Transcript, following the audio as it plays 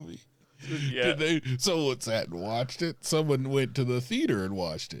Yeah. Someone sat and watched it. Someone went to the theater and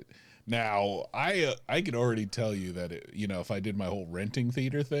watched it. Now, I can already tell you that, if I did my whole renting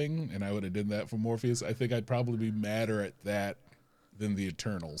theater thing and I would have done that for Morpheus, I think I'd probably be madder at that than the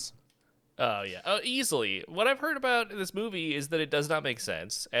Eternals. Oh, yeah. Oh, easily. What I've heard about this movie is that it does not make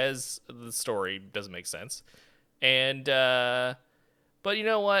sense, as the story doesn't make sense. And, but you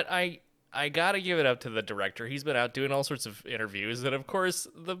know what? I gotta give it up to the director. He's been out doing all sorts of interviews, and of course,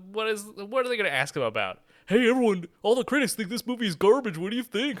 what are they gonna ask him about? Hey, everyone, all the critics think this movie is garbage. What do you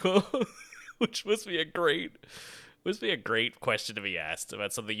think, huh? Which must be a great question to be asked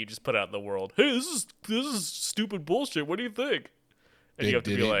about something you just put out in the world. Hey, this is stupid bullshit. What do you think? And you have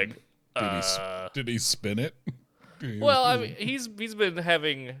to be like, did he spin it? Well, I mean, he's been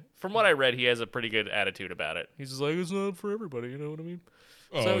having, from what I read, he has a pretty good attitude about it. He's just like, it's not for everybody, you know what I mean?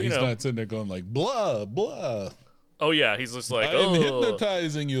 Oh, So, he's not sitting there going like, blah, blah. Oh, yeah, he's just like, I'm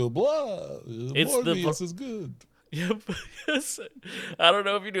hypnotizing you, blah. Morpheus is good. Yep. Yes. I don't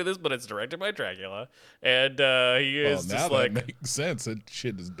know if you knew this, but it's directed by Dracula. And he is now just that like... makes sense. That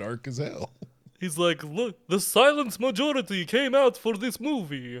shit is dark as hell. He's like, look, the silent majority came out for this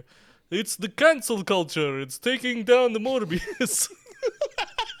movie. It's the cancel culture. It's taking down the Morbius.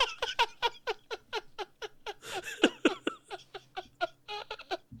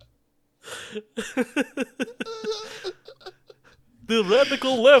 The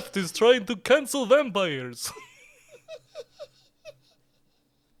radical left is trying to cancel vampires.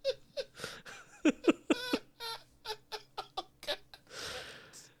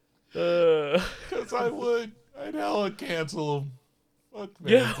 Because I'd hella cancel them. Fuck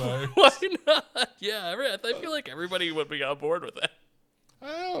vampires. Yeah, why not? Yeah, I feel like everybody would be on board with that.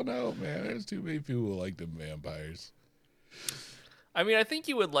 I don't know, man. There's too many people who like them vampires. I mean, I think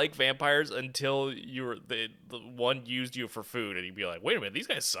you would like vampires until the one used you for food, and you'd be like, wait a minute, these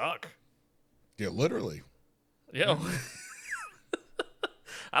guys suck. Yeah, literally. Yeah.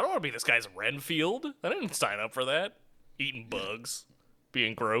 I don't want to be this guy's Renfield. I didn't sign up for that. Eating bugs.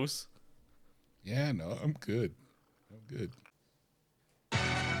 Being gross. Yeah, no, I'm good.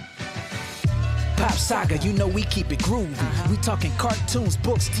 Pop Saga, you know we keep it groovy. We talking cartoons,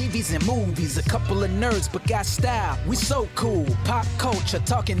 books, TVs, and movies. A couple of nerds, but got style. We so cool. Pop culture,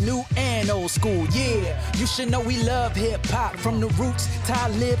 talking new and old school. Yeah, you should know we love hip hop. From the roots,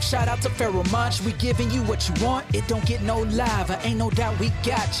 Talib, shout out to Pharoah Monch. We giving you what you want. It don't get no lava. Ain't no doubt we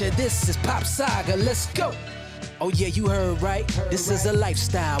got you. This is Pop Saga. Let's go. Oh yeah, you heard right. This is a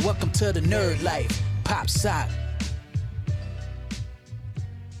lifestyle. Welcome to the nerd life. Pop Saga.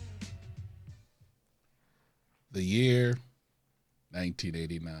 The year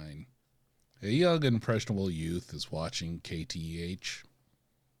 1989. A young, impressionable youth is watching KTEH.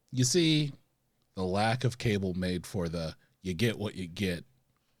 You see, the lack of cable made for the you get what you get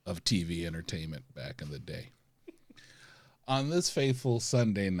of TV entertainment back in the day. On this fateful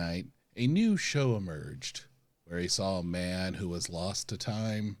Sunday night, a new show emerged where he saw a man who was lost to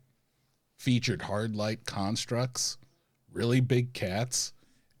time, featured hard light constructs, really big cats,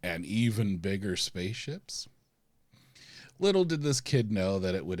 and even bigger spaceships. Little did this kid know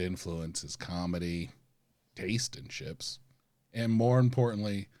that it would influence his comedy, taste in ships, and more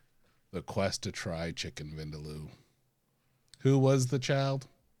importantly, the quest to try chicken vindaloo. Who was the child?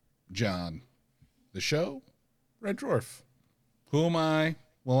 John. The show? Red Dwarf. Who am I?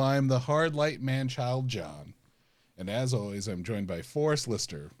 Well, I'm the hard light man-child John. And as always, I'm joined by Forrest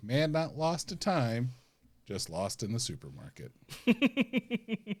Lister. Man not lost to time, just lost in the supermarket.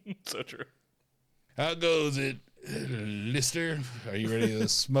 So true. How goes it, Lister? Are you ready to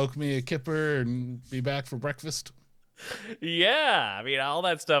smoke me a kipper and be back for breakfast? Yeah, I mean, all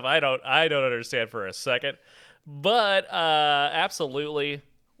that stuff I don't understand for a second. But absolutely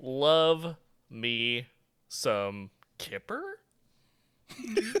love me some kipper.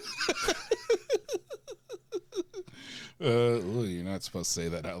 You're not supposed to say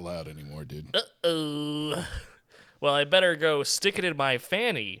that out loud anymore, dude. Uh-oh. Well, I better go stick it in my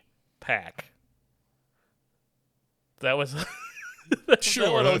fanny pack. That was...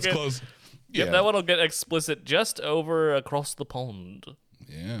 Sure, that's close. Yeah, that one will get explicit just over across the pond.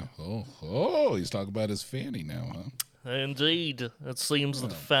 Yeah. Oh, he's talking about his fanny now, huh? Indeed. It seems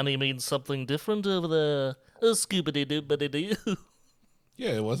that fanny means something different over there. Scoobity-doo-bitty-doo.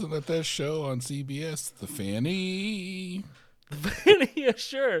 Yeah, wasn't that show on CBS, The Fanny? Yeah,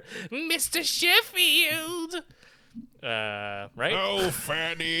 sure. Mr. Sheffield! Right? Oh,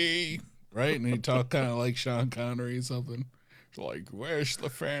 Fanny! Right? And he talked kind of like Sean Connery or something. It's like, where's the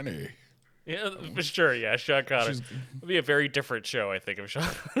Fanny? Yeah, for sure, yeah, Sean Connery. It'd be a very different show, I think, if Sean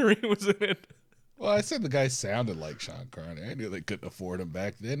Connery was in it. Well, I said the guy sounded like Sean Connery. I knew they couldn't afford him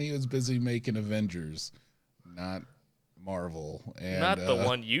back then. He was busy making Avengers, not Marvel. And, Not the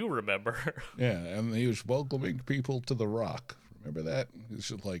one you remember. Yeah, and he was welcoming people to the Rock. Remember that? He's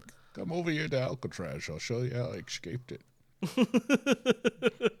just like, come over here to Alcatraz. I'll show you how I escaped it.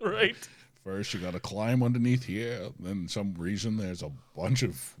 Right. First, you got to climb underneath here. Then, some reason, there's a bunch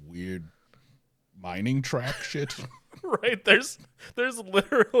of weird mining track shit. Right. There's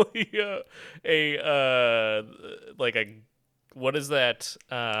literally what is that?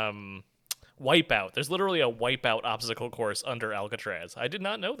 Wipeout. There's literally a Wipeout obstacle course under Alcatraz. I did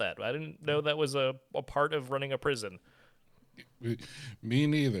not know that. I didn't know that was a part of running a prison. Me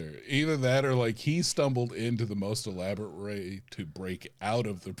neither. Either that or like he stumbled into the most elaborate way to break out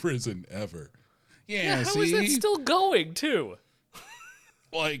of the prison ever. Yeah, how see? is that still going too?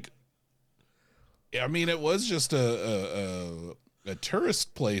 Like, I mean, it was just a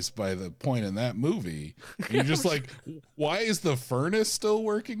tourist place by the point in that movie. You're just like, why is the furnace still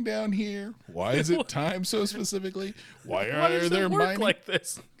working down here? Why is it timed so specifically? Why does there it work mining like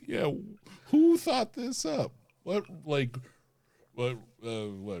this? Yeah, who thought this up? What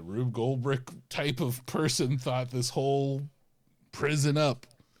Rube Goldberg type of person thought this whole prison up?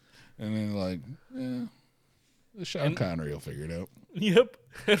 And then the Sean Connery will figure it out. Yep.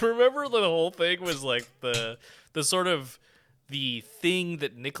 And remember the whole thing was like the sort of the thing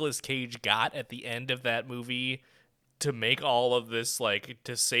that Nicolas Cage got at the end of that movie to make all of this, like,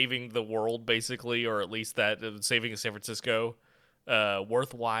 to saving the world basically, or at least that saving San Francisco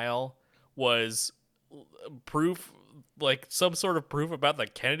worthwhile, was proof, like some sort of proof about the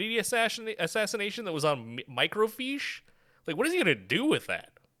Kennedy assassination that was on microfiche. Like, what is he gonna do with that?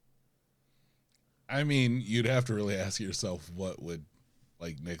 I mean, you'd have to really ask yourself what would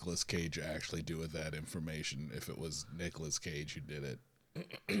like Nicolas Cage actually do with that information if it was Nicolas Cage who did it.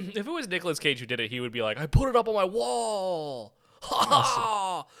 If it was Nicolas Cage who did it, he would be like, I put it up on my wall. Ha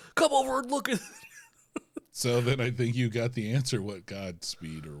ha! Come over and look at it. So then I think you got the answer what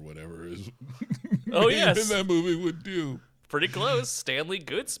Godspeed or whatever is Oh, yes. in that movie would do. Pretty close. Stanley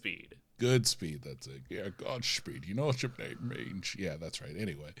Goodspeed. Goodspeed, that's it. Yeah, Godspeed. You know what your name means. Yeah, that's right.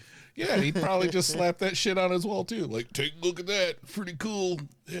 Anyway. Yeah, he'd probably just slap that shit on his wall too. Like, take a look at that. Pretty cool.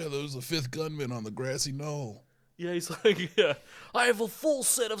 Yeah, there was the fifth gunman on the grassy knoll. Yeah, he's like, yeah, I have a full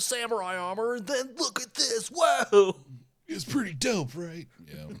set of samurai armor, and then look at this. Whoa! It's pretty dope, right?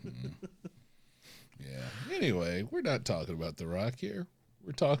 Yeah. Yeah. Anyway, we're not talking about The Rock here.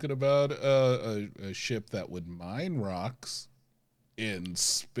 We're talking about a ship that would mine rocks in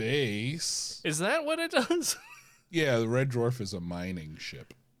space. Is that what it does? Yeah, the Red Dwarf is a mining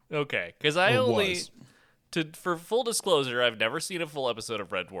ship. Okay, because for full disclosure, I've never seen a full episode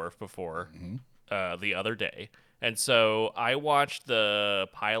of Red Dwarf before. The other day, and so I watched the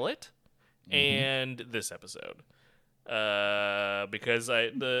pilot and this episode because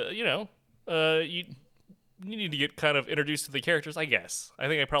you need to get kind of introduced to the characters. I guess I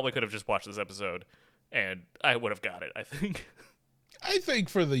think I probably could have just watched this episode and I would have got it. I think. I think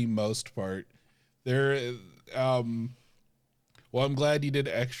for the most part, there. Well, I'm glad you did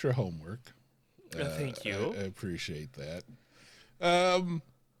extra homework. Thank you. I appreciate that.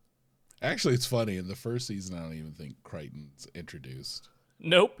 Actually, it's funny. In the first season, I don't even think Crichton's introduced.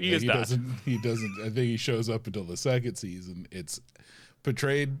 Nope, he is not. He doesn't. I think he shows up until the second season. It's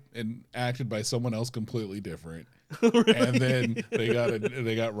portrayed and acted by someone else completely different. Really? And then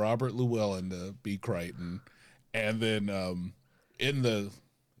they got Robert Llewellyn to be Crichton, and then in the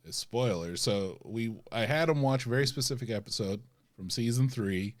spoiler. So I had him watch a very specific episode from season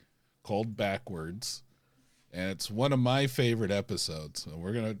 3 called Backwards, and it's one of my favorite episodes. So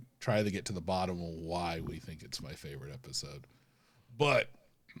we're gonna try to get to the bottom of why we think it's my favorite episode. But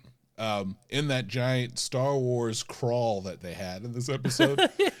in that giant Star Wars crawl that they had in this episode,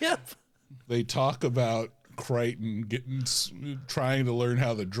 Yep. they talk about Crichton trying to learn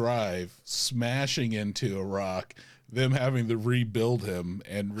how to drive, smashing into a rock, them having to rebuild him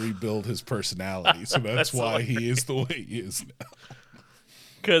and rebuild his personality. So that's why he is the way he is now.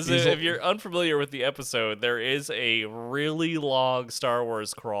 Because if you're unfamiliar with the episode, there is a really long Star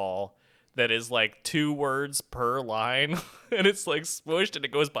Wars crawl that is like 2 words per line, and it's like smushed, and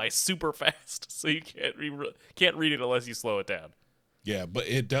it goes by super fast, so you can't read it unless you slow it down. Yeah, but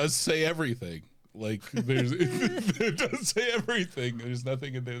it does say everything. Like it does say everything. There's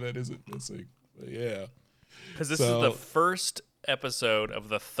nothing in there that isn't missing. But yeah, because this is the first episode of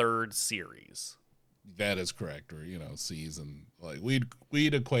the 3rd series. That is correct. Or season, like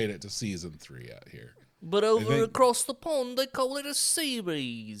we'd equate it to season 3 out here. But across the pond, they call it a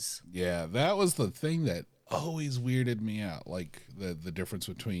series. Yeah, that was the thing that always weirded me out. Like the difference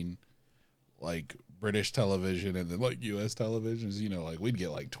between like British television and then like US televisions, you know, like we'd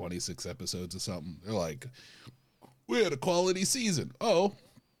get like 26 episodes of something. They're like, we had a quality season. Oh,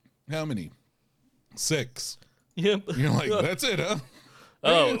 how many? 6. Yep. You're like, that's it, huh?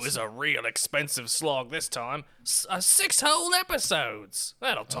 Oh, Man, it was a real expensive slog this time. 6 whole episodes.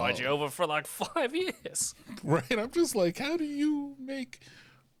 That'll tide you over for like 5 years. right. I'm just like, how do you make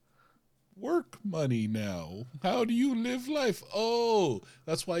work money now? How do you live life? Oh,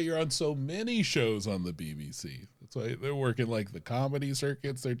 that's why you're on so many shows on the BBC. That's why they're working like the comedy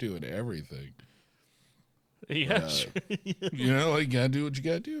circuits. They're doing everything. Yeah, sure. You know, like, you gotta do what you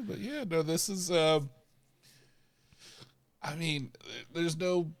gotta do. But yeah, no, this is, I mean, there's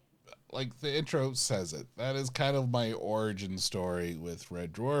no, like, the intro says it. That is kind of my origin story with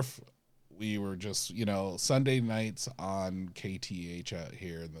Red Dwarf. We were just, you know, Sunday nights on KTH out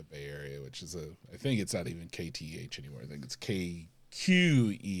here in the Bay Area, which is I think it's not even KTH anymore. I think it's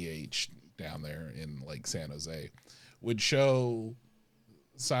KQEH down there in, like, San Jose, would show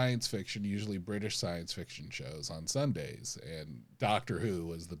science fiction, usually British science fiction shows on Sundays, and Doctor Who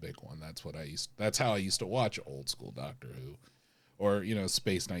was the big one. That's how I used to watch old school Doctor Who, or, you know,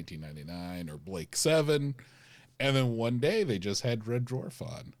 Space 1999 or Blake 7. And then one day they just had Red Dwarf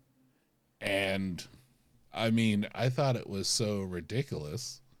on. And I mean, I thought it was so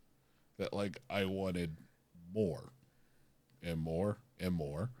ridiculous that, like, I wanted more and more and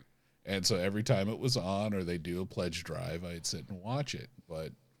more. And so every time it was on or they do a pledge drive, I'd sit and watch it.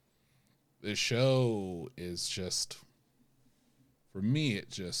 But the show is just, for me, it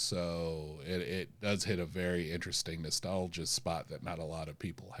does hit a very interesting nostalgia spot that not a lot of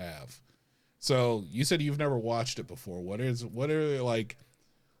people have. So you said you've never watched it before. What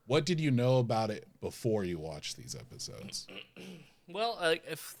did you know about it before you watched these episodes? Well,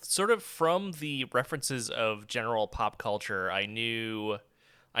 sort of from the references of general pop culture, I knew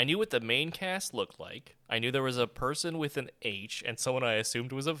what the main cast looked like. I knew there was a person with an H and someone I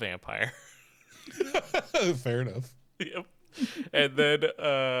assumed was a vampire. Fair enough. Yep. And then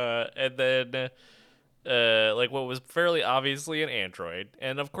like what was fairly obviously an android.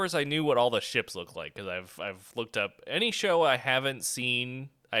 And of course I knew what all the ships looked like because I've looked up any show I haven't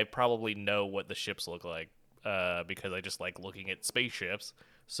seen. I probably know what the ships look like because I just like looking at spaceships.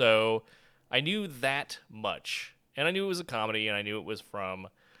 So I knew that much. And I knew it was a comedy, and I knew it was from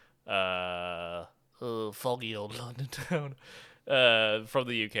foggy old London town from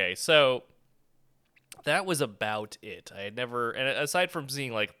the UK. So that was about it. I had never, and aside from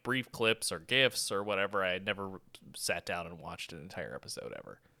seeing like brief clips or GIFs or whatever, I had never sat down and watched an entire episode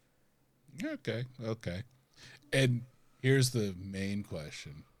ever. Okay. And here's the main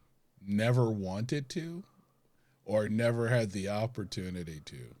question. Never wanted to, or never had the opportunity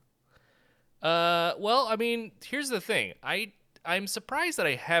to? Well, I mean, here's the thing. I'm surprised that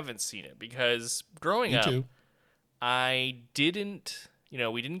I haven't seen it because growing up, I didn't,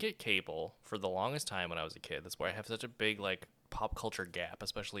 we didn't get cable for the longest time when I was a kid. That's why I have such a big, like, pop culture gap,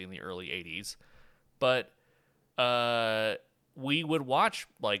 especially in the early 80s. But, we would watch,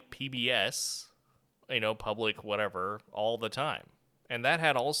 like, PBS, public whatever, all the time. And that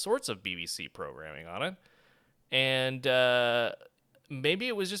had all sorts of BBC programming on it. And, maybe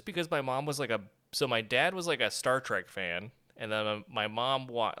it was just because my mom was like so my dad was like a Star Trek fan, and then my mom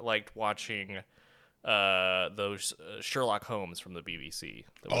liked watching those Sherlock Holmes from the BBC.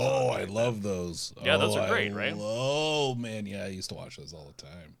 I love those. Yeah, those are great, right? Oh, man, yeah, I used to watch those all the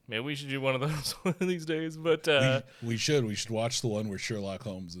time. Maybe we should do one of those one of these days, but... We should watch the one where Sherlock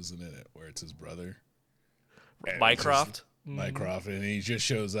Holmes isn't in it, where it's his brother. Mycroft? Mycroft, and he just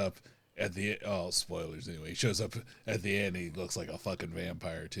shows up at the spoilers anyway. He shows up at the end. He looks like a fucking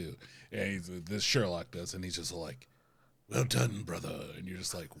vampire too. And this Sherlock does, and he's just like, "Well done, brother." And you're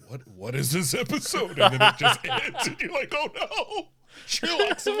just like, "What is this episode?" And then it just ends, and you're like, "Oh no,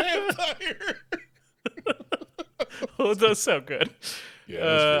 Sherlock's a vampire." Well, it does sound good.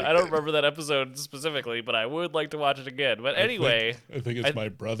 Yeah, I don't remember that episode specifically, but I would like to watch it again. But anyway, I think it's My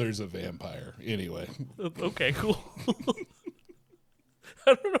Brother's a Vampire. Anyway, okay, cool.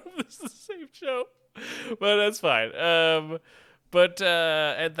 I don't know if this is the same show, but that's fine. But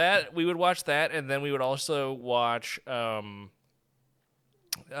at that, we would watch that, and then we would also watch. The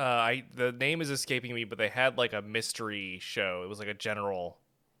name is escaping me, but they had like a mystery show. It was like a general,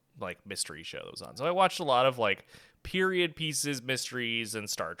 like mystery show that was on. So I watched a lot of like period pieces, mysteries, and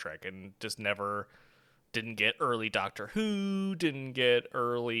Star Trek, and just didn't get early Doctor Who, didn't get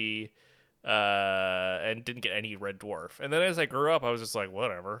early. And didn't get any Red Dwarf. And then as I grew up, I was just like,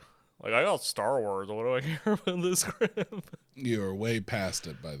 whatever. Like, I got Star Wars. What do I care about this crap? You were way past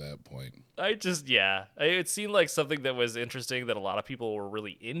it by that point. It seemed like something that was interesting that a lot of people were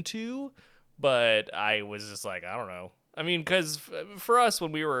really into, But I was just like, I don't know. I mean, because for us,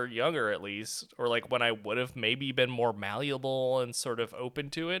 when we were younger, at least, or like when I would have maybe been more malleable and sort of open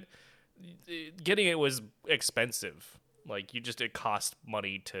to it, getting it was expensive. Like, it cost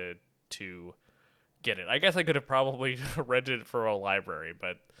money to get it. I guess I could have probably rented it from a library,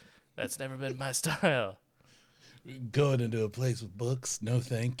 but that's never been my style. Going into a place with books? No,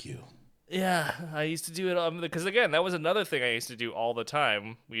 thank you. Yeah, I used to do it because again, that was another thing I used to do all the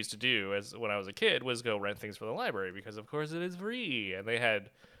time. We used to do as when I was a kid was go rent things from the library because of course it is free, and they had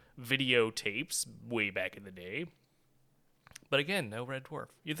videotapes way back in the day. But again, no Red Dwarf.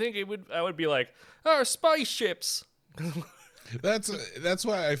 You'd think I would be like, oh, spaceships. That's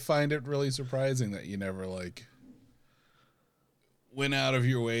why I find it really surprising that you never like went out of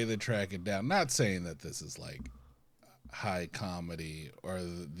your way to track it down. Not saying that this is like high comedy or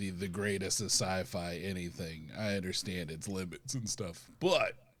the greatest of sci-fi anything. I understand its limits and stuff,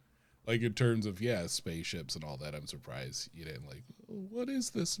 but like in terms of spaceships and all that, I'm surprised you didn't like, what is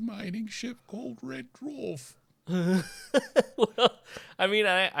this mining ship called Red Dwarf? Well, I mean,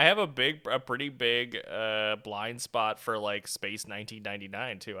 I have a pretty big blind spot for like Space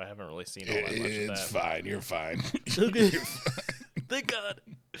 1999 too. I haven't really seen all that much of that. It's fine. You're fine. Okay. Thank God.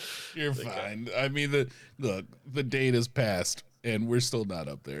 You're fine. I mean, the date has passed, and we're still not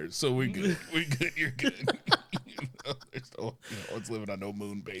up there, so we good. We good. You're good. There's no, it's living on no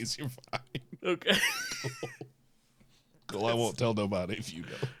moon base. You're fine. Okay. Cool. I won't tell nobody if you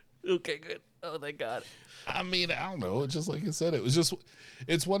know. Okay, good. Oh, thank God. I mean, I don't know. It's just like I said.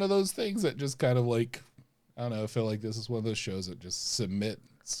 It's one of those things that just kind of like, I don't know. I feel like this is one of those shows that just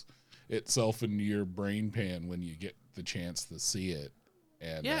submits itself into your brain pan when you get the chance to see it.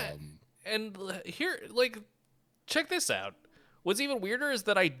 And and here, like, check this out. What's even weirder is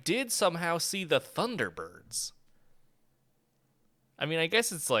that I did somehow see the Thunderbirds. I mean, I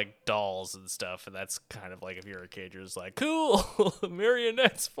guess it's like dolls and stuff, and that's kind of like if you're a kid, you're just like, cool,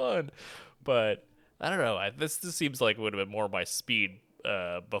 marionette's fun. But I don't know. This seems like it would have been more my speed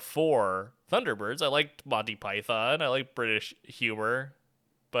before Thunderbirds. I liked Monty Python. I like British humor.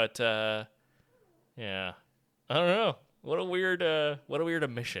 But, yeah. I don't know. What a weird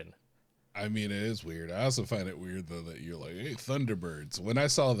omission. I mean, it is weird. I also find it weird, though, that you're like, hey, Thunderbirds. When I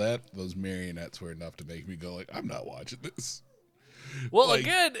saw that, those marionettes were enough to make me go like, I'm not watching this. Well, like,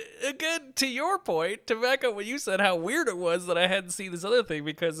 again, to your point, to back up what you said, how weird it was that I hadn't seen this other thing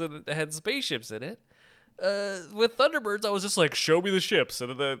because it had spaceships in it. With Thunderbirds, I was just like, show me the ships.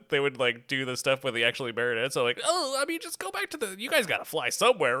 And then they would like do the stuff with the actually marionettes. So like, oh, I mean, just go back to you guys got to fly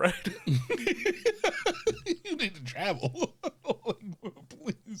somewhere, right? You need to travel.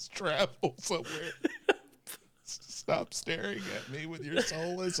 Please travel somewhere. Stop staring at me with your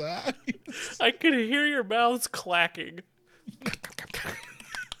soulless eyes. I could hear your mouths clacking.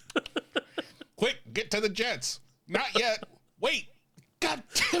 Quick, get to the jets. Not yet. Wait. God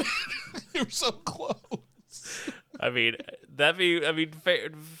damn it. You're so close. I mean, to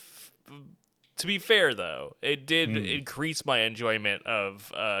be fair, though, it did increase my enjoyment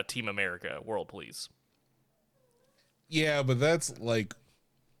of Team America, World Police. Yeah, but that's like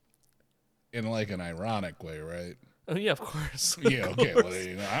in like an ironic way, right? Oh, yeah, of course. Yeah, okay. Well,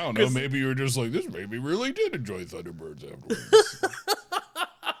 I don't know. Maybe you were just like, this maybe really did enjoy Thunderbirds afterwards.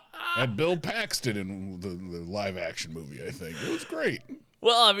 And Bill Paxton in the live action movie, I think. It was great.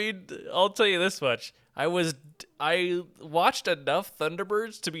 Well, I mean, I'll tell you this much. I watched enough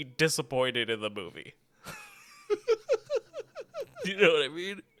Thunderbirds to be disappointed in the movie. You know what I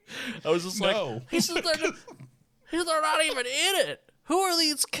mean? I was just like, they're not even in it. Who are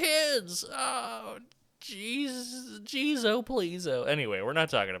these kids? Oh, jeez, oh, please, oh. Anyway, we're not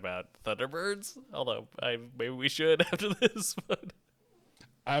talking about Thunderbirds, although maybe we should after this. But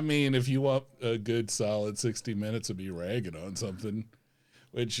I mean, if you want a good solid 60 minutes of me ragging on something,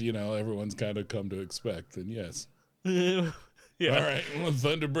 which, everyone's kind of come to expect, then yes. Yeah. All right, well,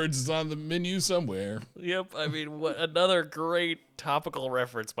 Thunderbirds is on the menu somewhere. Yep, I mean, what another great topical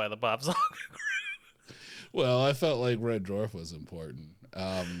reference by the Pop Song. Well, I felt like Red Dwarf was important.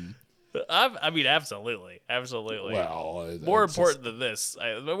 I mean, absolutely. Well, more important than this.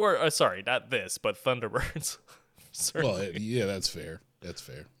 Sorry, not this, but Thunderbirds. Well, yeah, that's fair. That's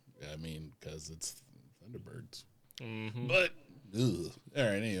fair. I mean, because it's Thunderbirds. Mm-hmm. But, ugh. All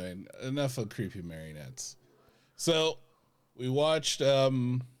right, anyway, enough of creepy marionettes. So, we watched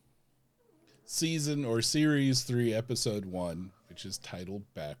Series 3, Episode 1, which is titled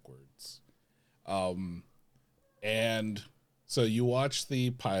Backwards. And so you watch the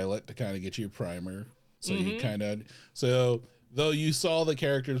pilot to kind of get you a primer. So you though you saw the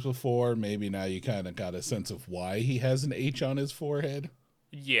characters before, maybe now you kind of got a sense of why he has an H on his forehead.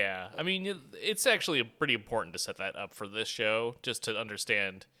 Yeah, I mean, it's actually pretty important to set that up for this show, just to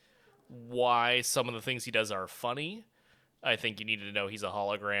understand why some of the things he does are funny. I think you need to know he's a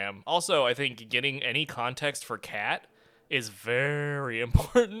hologram. Also, I think getting any context for Cat is very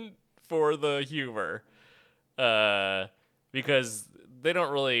important for the humor, because they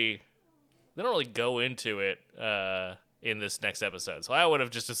don't really go into it in this next episode. So I would have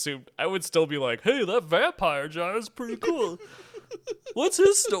just assumed I would still be like, "Hey, that vampire John is pretty cool. What's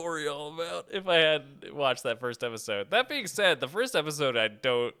his story all about?" If I had watched that first episode. That being said, the first episode I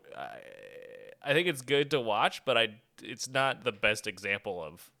think it's good to watch, but it's not the best example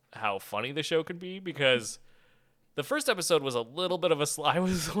of how funny the show can be, because the first episode was a little bit of a I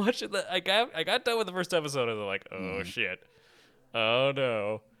was watching that. I got done with the first episode and I'm like, oh shit, oh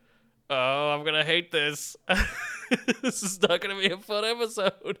no, oh, I'm gonna hate this. This is not gonna be a fun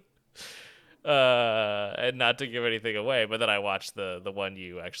episode. And not to give anything away, but then I watched the one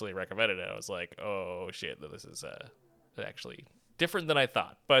you actually recommended, and I was like, oh shit, this is actually different than I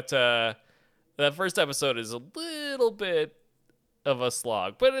thought. But that first episode is a little bit of a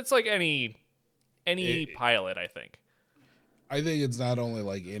slog, but it's like any pilot, I think. I think it's not only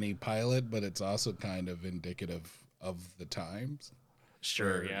like any pilot, but it's also kind of indicative of the times.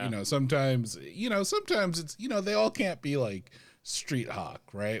 Sure, Where, yeah. sometimes it's, they all can't be like Street Hawk,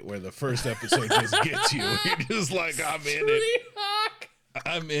 right? Where the first episode just gets you. You're just like, I'm in it.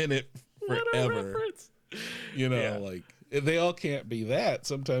 I'm in it forever. Yeah. Like they all can't be that.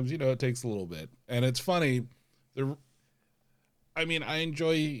 Sometimes, it takes a little bit. And it's funny. I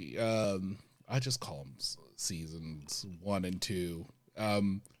enjoy, I just call them seasons 1 and 2.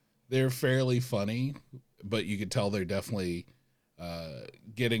 They're fairly funny, but you could tell they're definitely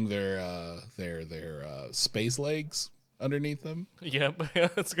getting their space legs underneath them. Yep,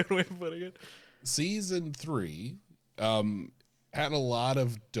 that's a good way of putting it. Season 3 had a lot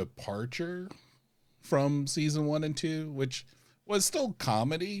of departure from season 1 and 2, which was still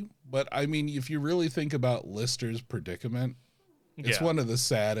comedy, but if you really think about Lister's predicament, it's one of the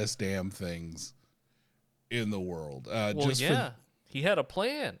saddest damn things in the world. He had a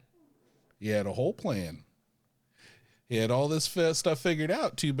plan. He had a whole plan. He had all this stuff figured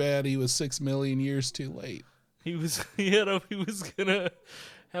out. Too bad he was 6 million years too late. He was gonna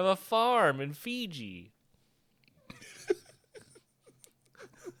have a farm in Fiji.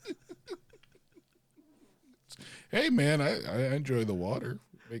 Hey man, I enjoy the water.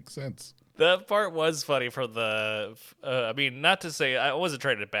 Makes sense. That part was funny for the. Not to say I wasn't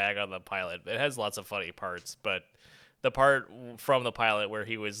trying to bag on the pilot. It has lots of funny parts, but the part from the pilot where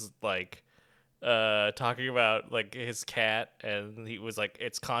he was like talking about like his cat, and he was like,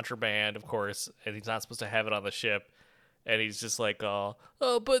 it's contraband, of course, and he's not supposed to have it on the ship, and he's just like, oh,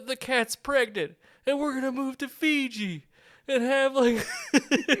 but the cat's pregnant, and we're gonna move to Fiji and have like.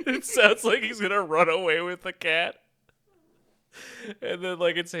 It sounds like he's gonna run away with the cat. And then,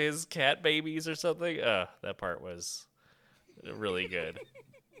 like, it's his cat babies or something. That part was really good.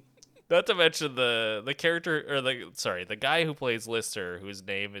 Not to mention the character, or the guy who plays Lister, whose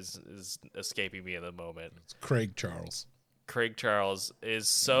name is escaping me in the moment. It's Craig Charles. Craig Charles is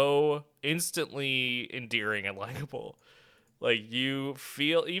so instantly endearing and likable. Like, you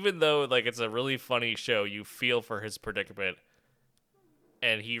feel, even though like it's a really funny show, you feel for his predicament,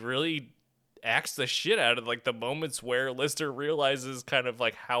 and he really acts the shit out of like the moments where Lister realizes kind of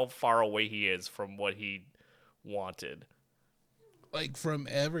like how far away he is from what he wanted. Like from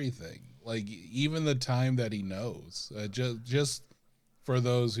everything, like even the time that he knows. Just for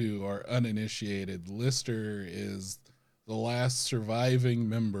those who are uninitiated, Lister is the last surviving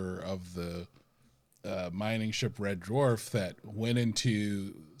member of the mining ship Red Dwarf that went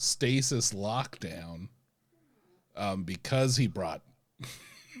into stasis lockdown because he brought.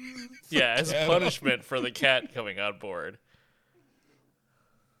 Yeah, as punishment for the cat coming on board.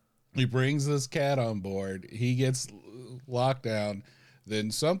 He brings this cat on board. He gets locked down.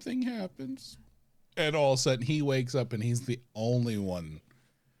 Then something happens. And all of a sudden he wakes up and he's the only one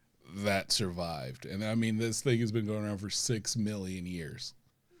that survived. And this thing has been going on for 6 million years.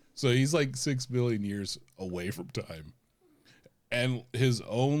 So he's like 6 million years away from time. And his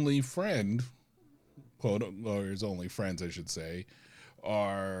only friend, quote, or his only friends, I should say,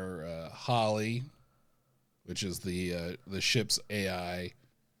 are Holly, which is the ship's AI,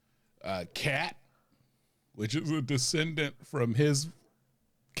 Cat, which is a descendant from his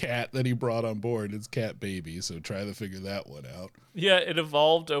cat that he brought on board, his cat baby. So try to figure that one out. Yeah, it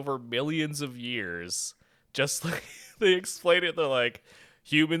evolved over millions of years. Just like they explain it, they're like,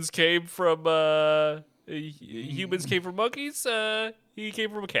 humans came from monkeys. He came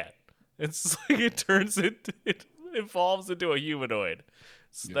from a cat. It's like it evolves into a humanoid.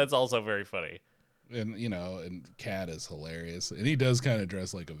 So that's also very funny. And and Cat is hilarious, and he does kind of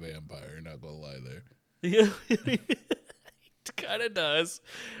dress like a vampire. Not gonna lie there. Yeah, it kind of does.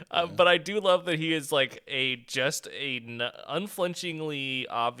 But I do love that he is like unflinchingly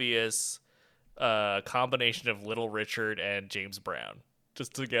obvious combination of Little Richard and James Brown,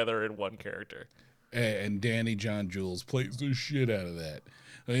 just together in one character. And Danny John Jules plays the shit out of that.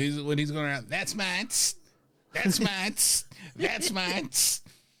 When he's going around, that's mine. That's mine. That's mine.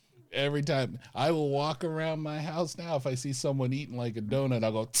 Every time I will walk around my house now, if I see someone eating like a donut,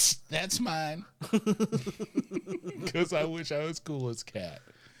 I'll go, that's mine. Because I wish I was cool as Cat.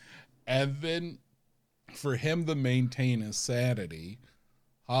 And then for him to maintain his sanity,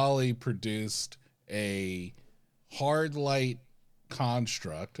 Holly produced a hard light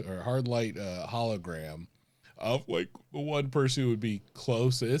construct or hard light hologram of like the one person who would be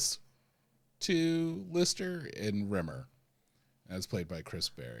closest to Lister and Rimmer, as played by Chris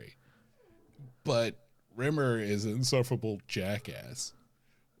Berry. But Rimmer is an insufferable jackass.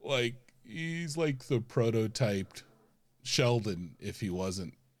 Like, he's like the prototyped Sheldon if he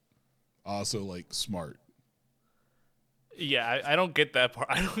wasn't also like smart. Yeah, I don't get that part.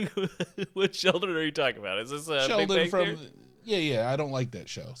 I don't. What Sheldon are you talking about? Is this Sheldon Big Bang from? Theory? Yeah. I don't like that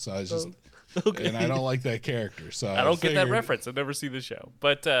show, so I was just. Okay. And I don't like that character, so I don't get that reference. I've never seen the show,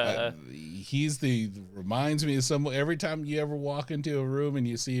 but reminds me of someone. Every time you ever walk into a room and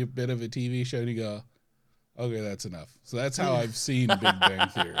you see a bit of a TV show, and you go, "Okay, that's enough." So that's how I've seen Big Bang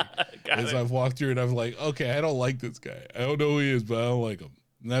Theory. I've walked through and I'm like, "Okay, I don't like this guy. I don't know who he is, but I don't like him."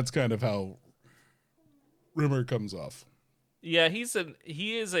 And that's kind of how Rimmer comes off. Yeah, he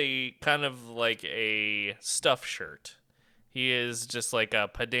is a kind of like a stuff shirt. He is just like a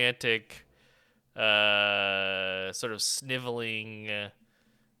pedantic, sort of sniveling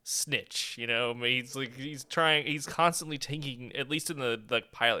snitch. I mean, he's constantly taking, at least in the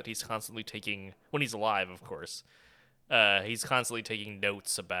pilot, he's constantly taking, when he's alive, of course, he's constantly taking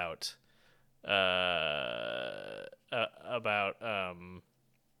notes about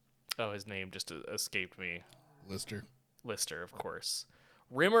his name just escaped me. Lister, of course.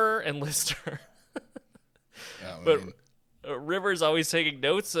 Rimmer and Lister. But Rimmer's always taking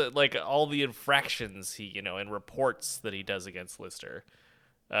notes, like all the infractions he, and reports that he does against Lister.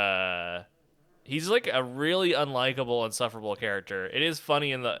 He's like a really unlikable, insufferable character. It is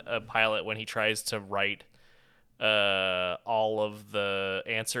funny in the pilot when he tries to write all of the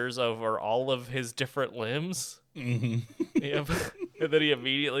answers over all of his different limbs. Mm-hmm. Yeah, and then he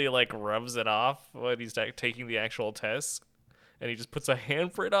immediately like rubs it off when he's taking the actual test, and he just puts a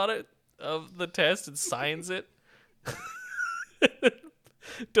handprint on it of the test and signs it.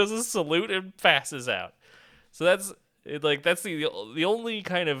 Does a salute and passes out. So that's the only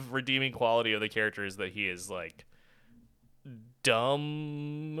kind of redeeming quality of the character is that he is like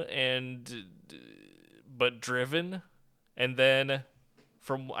dumb but driven. And then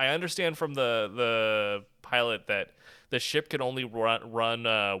I understand from the pilot that the ship can only run one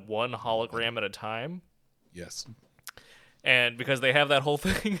hologram at a time. Yes. And because they have that whole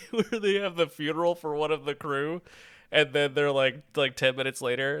thing where they have the funeral for one of the crew, and then they're like 10 minutes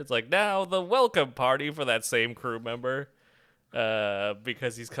later, it's like, now the welcome party for that same crew member,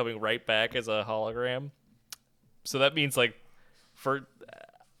 because he's coming right back as a hologram. So that means like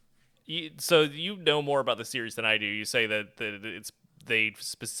so you know more about the series than I do. You say that they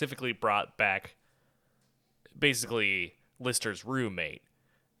specifically brought back basically Lister's roommate.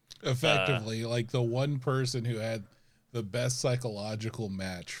 Effectively, like the one person who had the best psychological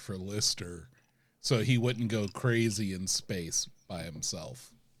match for Lister, so he wouldn't go crazy in space by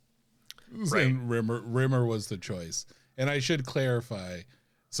himself. Right. And Rimmer was the choice. And I should clarify,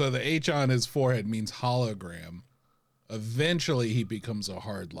 so the H on his forehead means hologram. Eventually, he becomes a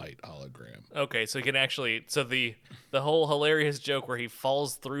hard light hologram. Okay, so he can actually... So the whole hilarious joke where he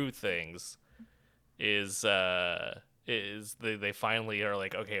falls through things is they finally are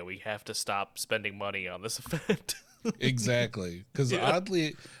like, okay, we have to stop spending money on this effect. Exactly, because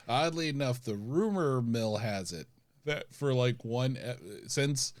oddly enough, the rumor mill has it that for like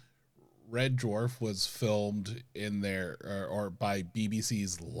since Red Dwarf was filmed in there or by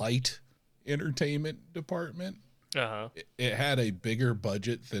BBC's Light Entertainment department, it had a bigger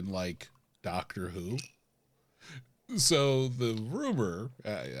budget than like Doctor Who. So the rumor,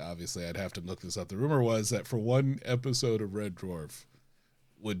 obviously I'd have to look this up. The rumor was that for one episode of Red Dwarf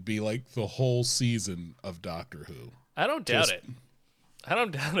would be like the whole season of Doctor Who. I don't doubt it.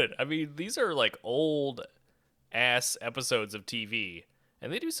 I mean, these are like old ass episodes of TV,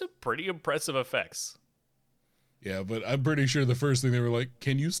 and they do some pretty impressive effects. Yeah, but I'm pretty sure the first thing they were like,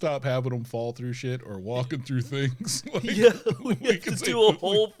 "Can you stop having them fall through shit or walking through things?" Like, Yeah, we have to save do a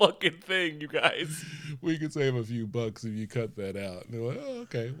whole fucking thing, you guys. we could save a few bucks if you cut that out. And they're like, "Oh,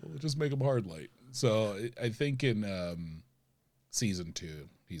 okay, well, we'll just make them hard light." So I think in season 2,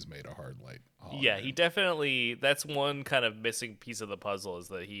 he's made a hard light. Yeah, he definitely. That's one kind of missing piece of the puzzle is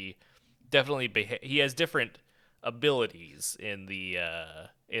that he definitely he has different abilities in the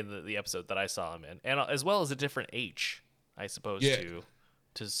episode that I saw him in, and as well as a different H, I suppose, Yeah.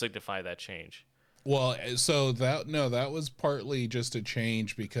 to signify that change. Well, so that was partly just a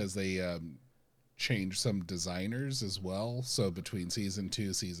change because they changed some designers as well. So between season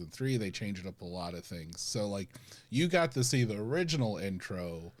 2, season 3, they changed up a lot of things. So like you got to see the original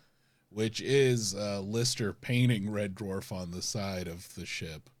intro, which is Lister painting Red Dwarf on the side of the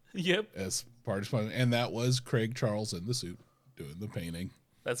ship. Yep, As part of fun, and that was Craig Charles in the suit doing the painting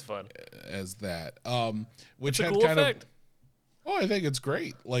that's fun. as that. Which It's a had cool kind effect. of. Oh, I think it's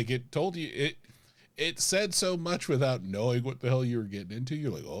great. Like it told you it. It said so much without knowing what the hell you were getting into.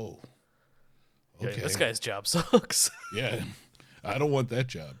 You're like, oh, okay, Yeah, this guy's job sucks. yeah, I don't want that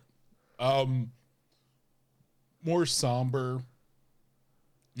job. More somber.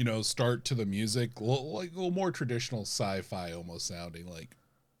 Start to the music, like a little more traditional sci-fi, almost sounding like.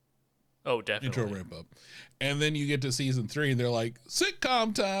 Oh, Intro definitely. ramp up. And then you get to season 3 and they're like,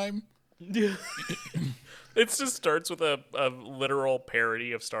 sitcom time. Yeah. It just starts with a literal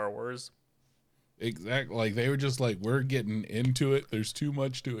parody of Star Wars. Exactly. Like they were just like, we're getting into it. There's too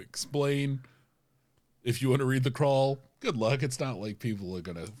much to explain. If you want to read the crawl, good luck. It's not like people are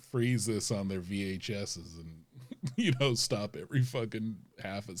going to freeze this on their VHSs and, stop every fucking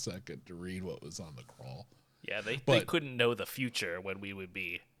half a second to read what was on the crawl. Yeah, they But- couldn't know the future when we would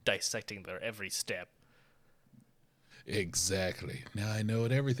be dissecting their every step. Exactly. Now I know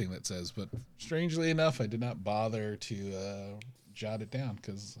what everything that says, but strangely enough, I did not bother to jot it down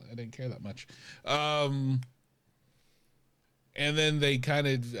because I didn't care that much. And then they kind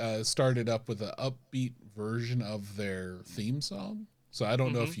of started up with an upbeat version of their theme song. So I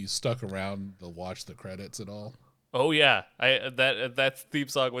don't know if you stuck around to watch the credits at all. Oh yeah, that theme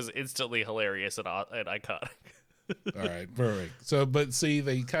song was instantly hilarious and iconic. All right, perfect. So, but see,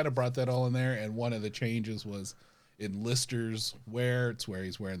 they kind of brought that all in there, and one of the changes was in Lister's wear. It's where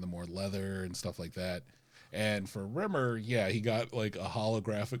he's wearing the more leather and stuff like that. And for Rimmer, yeah, he got like a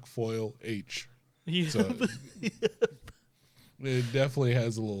holographic foil H. Yeah. So it definitely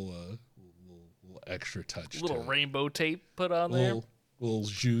has a little extra touch. Little to it. rainbow tape put on there. Little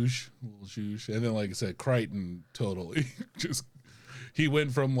zhoosh. And then, like I said, Crichton totally just he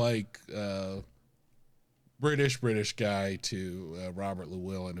went from like British guy to Robert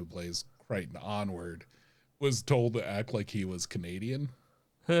Llewellyn, who plays Crichton Onward, was told to act like he was Canadian.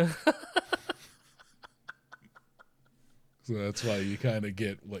 So that's why you kind of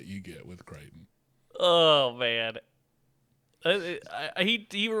get what you get with Crichton. Oh man,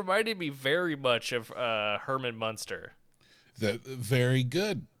 he reminded me very much of Herman Munster. That very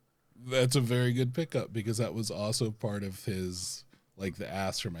good. That's a very good pickup because that was also part of his, like the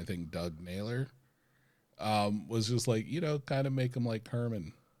ass from I think Doug Naylor. Was just like, kind of make him like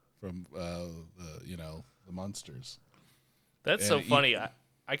Herman from the Munsters. That's And so funny.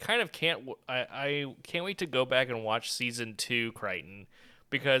 I kind of can't. I can't wait to go back and watch season 2 Crichton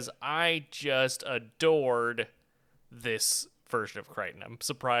because I just adored this version of Crichton. I'm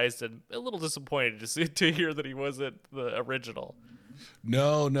surprised and a little disappointed to hear that he wasn't the original.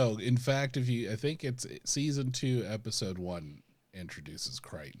 No. In fact, I think it's season 2, episode 1 introduces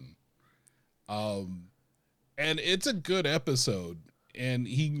Crichton. And it's a good episode, and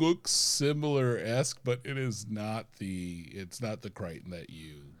he looks similar-esque, but it's not the Crichton that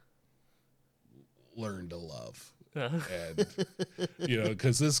you learn to love. And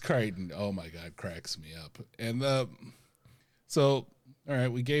because this Crichton, oh my God, cracks me up. And so all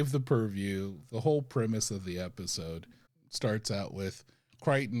right, we gave the purview. The whole premise of the episode starts out with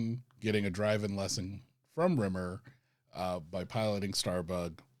Crichton getting a driving lesson from Rimmer by piloting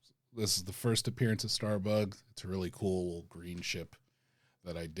Starbug. This is the first appearance of Starbug. It's a really cool little green ship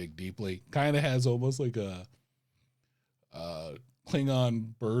that I dig deeply. Kind of has almost like a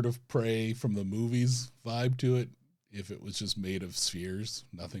Klingon bird of prey from the movies vibe to it. If it was just made of spheres,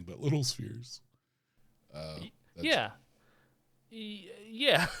 nothing but little spheres. Yeah.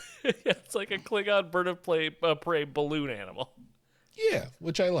 It's like a Klingon bird of prey balloon animal. Yeah,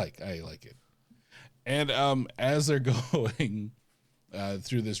 which I like. I like it. And as they're going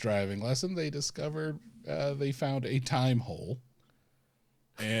through this driving lesson, they discovered they found a time hole.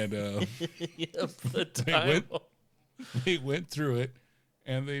 And The time. they went through it,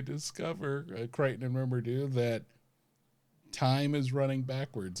 and they discover, Crichton and Rimmer do, that time is running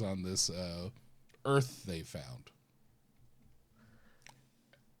backwards on this Earth they found.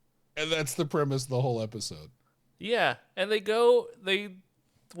 And that's the premise of the whole episode. Yeah, and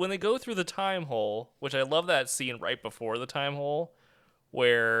when they go through the time hole, which I love that scene right before the time hole,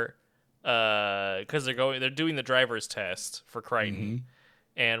 where because they're doing the driver's test for Crichton,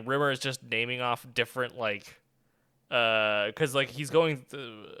 and Rimmer is just naming off different because he's going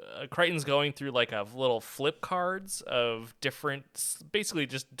Crichton's going through like a little flip cards of different, basically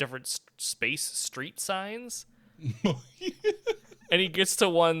just different space street signs, and he gets to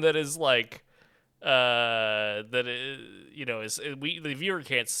one that is like. That is, the viewer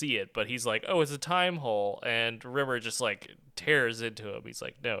can't see it, but he's like, oh, it's a time hole, and Rimmer just like tears into him. He's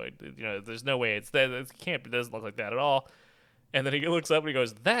like, no, there's no way it's that. It doesn't look like that at all. And then he looks up and he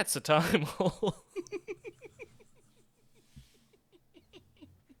goes, that's a time hole.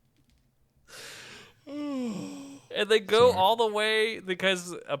 And they go all the way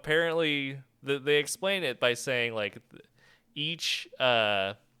because apparently they explain it by saying like each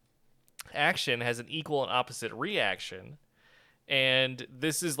action has an equal and opposite reaction, and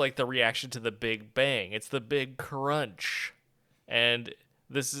this is like the reaction to the Big Bang. It's the big crunch, and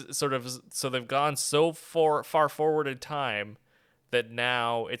this is sort of, so they've gone so far forward in time that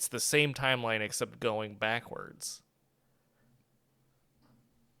now it's the same timeline except going backwards.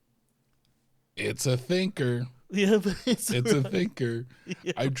 It's a thinker. Yeah, but it's a thinker.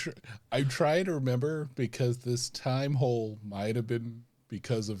 Yeah. I try to remember, because this time hole might have been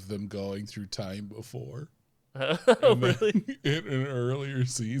because of them going through time before. Oh, really? In an earlier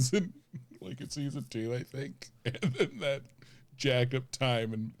season, like in season 2, I think. And then that jacked up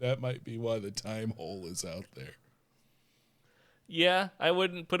time, and that might be why the time hole is out there. Yeah, I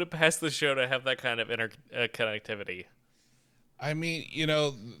wouldn't put it past the show to have that kind of connectivity. I mean,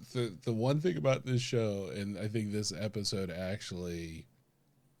 the one thing about this show, and I think this episode actually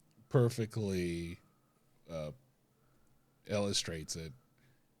perfectly illustrates it,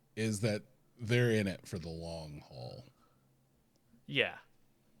 is that they're in it for the long haul. Yeah.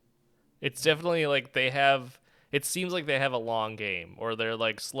 It's definitely like it seems like they have a long game, or they're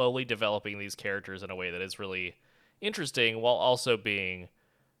like slowly developing these characters in a way that is really interesting while also being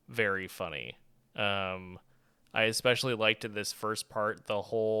very funny. I especially liked in this first part the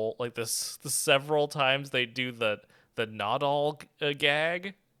whole, like the several times they do the not all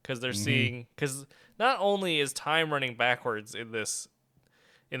gag, because they're seeing, because not only is time running backwards in this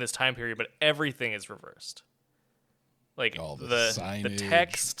time period, but everything is reversed. Like all the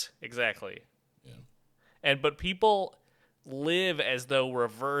text, exactly. Yeah. But people live as though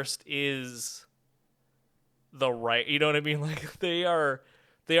reversed is the right, you know what I mean? Like they are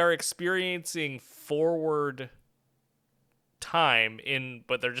experiencing forward time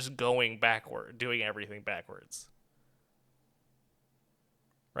but they're just going backward, doing everything backwards.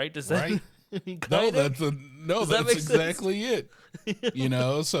 Right? Does that right? That's exactly it.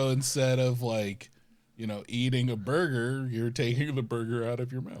 So instead of eating a burger, you're taking the burger out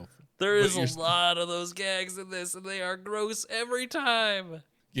of your mouth. There is a lot of those gags in this, and they are gross every time.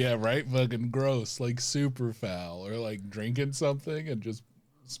 Yeah, right? Fucking gross. Like super foul. Or like drinking something and just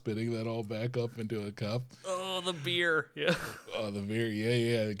spitting that all back up into a cup. Oh, the beer. Yeah. Oh, the beer.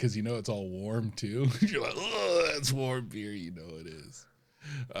 Yeah. Because it's all warm too. You're like, oh, that's warm beer. It is.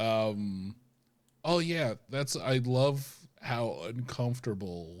 Oh yeah, I love how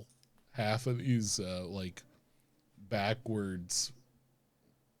uncomfortable half of these backwards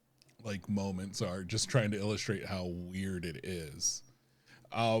moments are, just trying to illustrate how weird it is.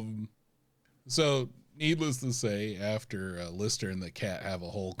 So needless to say, after Lister and the cat have a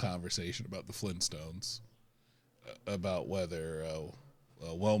whole conversation about the Flintstones, about whether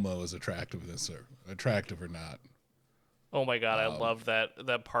Wilma is attractive or not. Oh my god, I love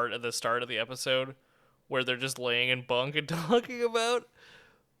that part at the start of the episode where they're just laying in bunk and talking about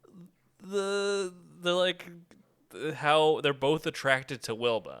how they're both attracted to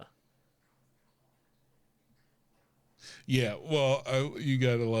Wilma. Yeah, well, you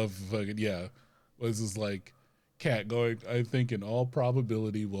gotta love fucking, yeah. Was this like Cat going, I think in all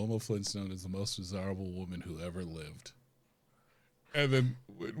probability Wilma Flintstone is the most desirable woman who ever lived. And then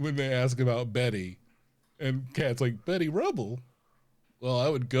when they ask about Betty, and Cat's like, Betty Rubble? Well, I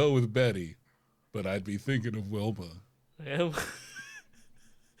would go with Betty, but I'd be thinking of Wilma. Yeah.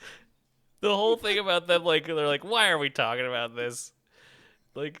 The whole thing about them, they're like, why are we talking about this?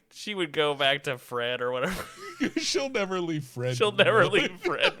 Like, she would go back to Fred or whatever. She'll never leave Fred. She'll never leave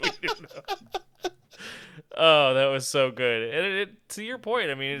Fred. We do know. Oh, that was so good. And it, to your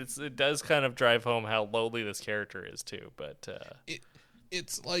point, I mean, it does kind of drive home how lonely this character is too. But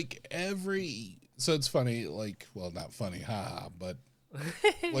it's like so it's funny, like, well, not funny, haha, but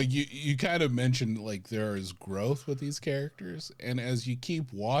like you kind of mentioned, like, there is growth with these characters, and as you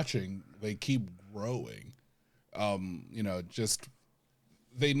keep watching, they keep growing. Just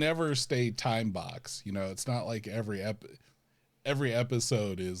they never stay time box. It's not like every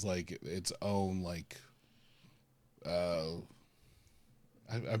episode is like its own, like, I'm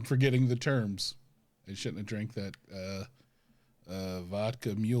forgetting the terms. I shouldn't have drank that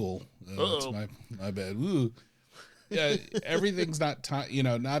vodka mule. That's my bad. Ooh. Yeah, everything's not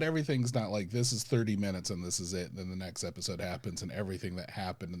not everything's not like this is 30 minutes and this is it, and then the next episode happens and everything that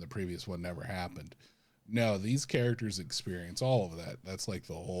happened in the previous one never happened. No, these characters experience all of that. That's like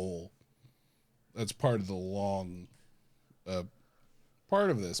that's part of the long part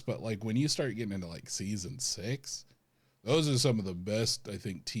of this. But like when you start getting into like season 6, those are some of the best, I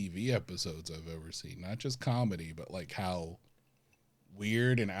think, TV episodes I've ever seen. Not just comedy, but like how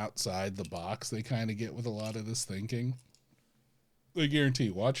weird and outside the box they kind of get with a lot of this thinking. I guarantee,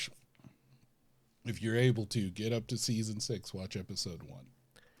 watch, if you're able to get up to season 6, watch episode 1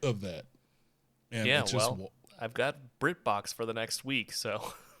 of that. And yeah, I've got BritBox for the next week,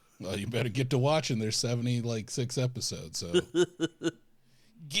 so well, you better get to watching. There's 76 episodes, so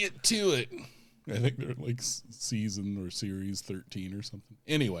get to it. I think they're like season or series 13 or something.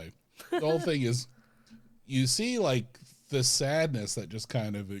 Anyway, the whole thing is you see like the sadness that just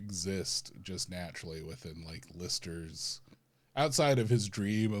kind of exists just naturally within like Lister's, outside of his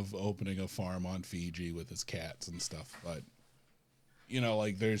dream of opening a farm on Fiji with his cats and stuff. But,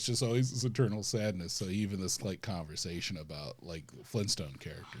 like there's just always this eternal sadness. So even this like conversation about like Flintstone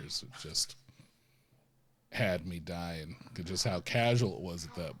characters, it just had me dying. Just how casual it was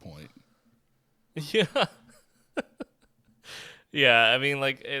at that point. Yeah. Yeah, I mean,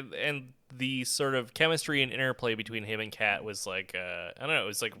 like, and the sort of chemistry and interplay between him and Kat was like, I don't know, it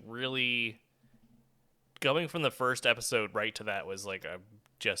was like really going from the first episode right to that was like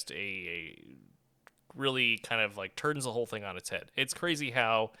just a really kind of like turns the whole thing on its head. It's crazy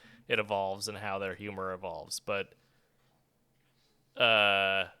how it evolves and how their humor evolves, but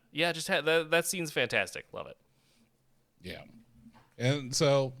yeah, just that scene's fantastic. Love it. Yeah. And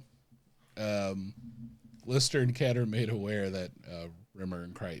so Lister and Kat are made aware that Rimmer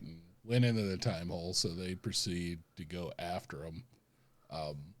and Crichton went into the time hole, so they proceed to go after them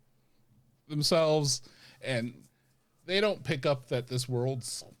themselves, and they don't pick up that this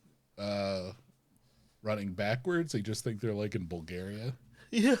world's running backwards. They just think they're like in Bulgaria.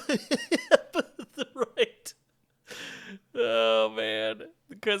 Yeah, right. Oh man,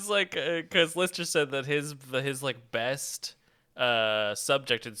 because Lister said that his like best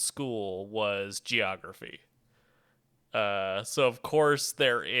subject in school was geography. So of course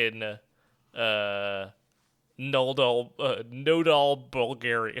they're in Nodal,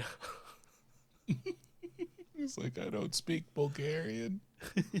 Bulgaria. He's like, I don't speak Bulgarian.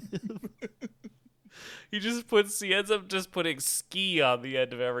 He ends up just putting ski on the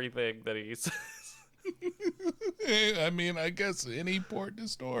end of everything that he says. I mean, I guess any port to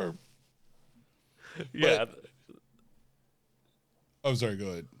storm. Yeah. Oh, sorry. Go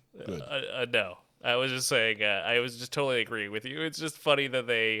ahead. No, I was just saying. I was just totally agreeing with you. It's just funny that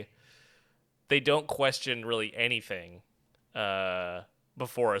they don't question really anything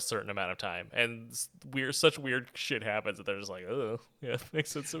before a certain amount of time, and such weird shit happens that they're just like, oh, yeah,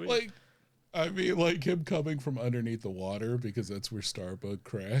 makes sense to me. Like, I mean, like him coming from underneath the water because that's where Starbug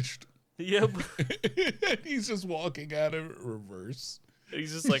crashed. Yep. He's just walking out of reverse.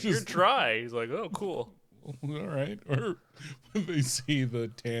 He's just like, you're dry. He's like, oh, cool. All right. Or when they see the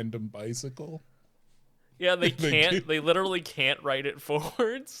tandem bicycle. Yeah, they can't. They literally can't ride it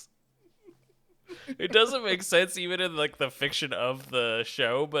forwards. It doesn't make sense even in like the fiction of the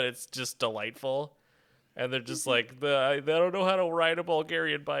show, but it's just delightful. And they're just like, I don't know how to ride a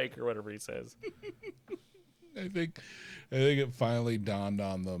Bulgarian bike or whatever he says. I think it finally dawned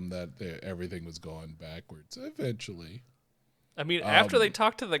on them that everything was going backwards eventually. I mean, after they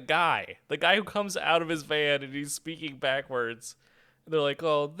talk to the guy who comes out of his van and he's speaking backwards, and they're like,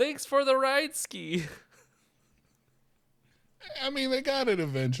 oh, thanks for the ride ski. I mean, they got it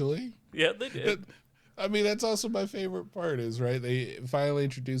eventually. Yeah, they did. I mean, that's also my favorite part is, right, they finally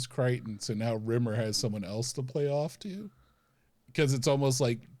introduced Crichton, so now Rimmer has someone else to play off to. Because it's almost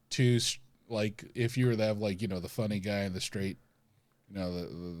like like, if you were to have, like, the funny guy and the straight,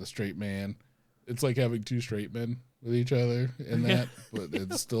 the straight man, it's like having two straight men with each other in that, but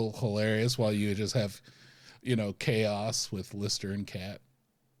it's still hilarious while you just have, chaos with Lister and Kat.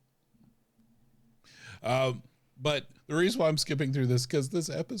 But the reason why I'm skipping through this, because this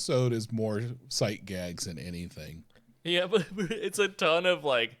episode is more sight gags than anything. Yeah, but it's a ton of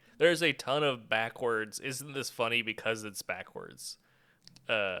like. There's a ton of backwards. Isn't this funny because it's backwards?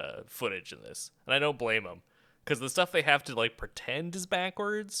 Footage in this, and I don't blame them because the stuff they have to like pretend is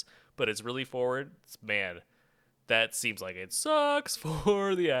backwards, but it's really forward. Man, that seems like it sucks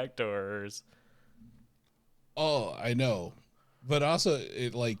for the actors. Oh, I know, but also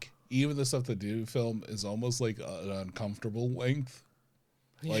it like even the stuff they do film is almost like an uncomfortable length.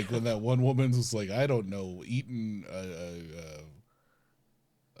 Like when that one woman was like, I don't know, eating a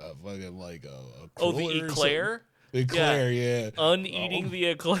fucking like a The eclair. The eclair, yeah. Uneating the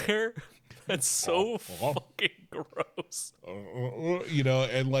eclair. That's so fucking gross. You know,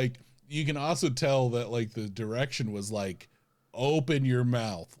 and like you can also tell that like the direction was like open your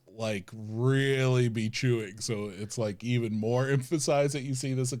mouth, like really be chewing. So it's like even more emphasized that you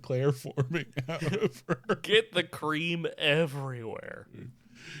see this eclair forming out of her. Get the cream everywhere.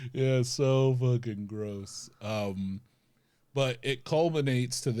 Yeah, so fucking gross. But it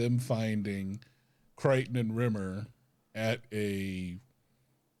culminates to them finding Crichton and Rimmer at a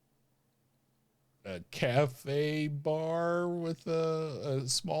cafe bar with a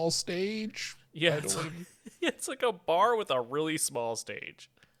small stage. Yeah, it's like a bar with a really small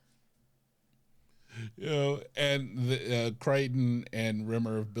stage. You know, and the, Crichton and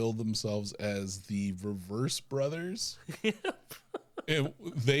Rimmer build themselves as the Reverse Brothers. And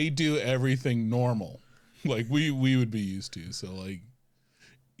they do everything normal, like we would be used to. So like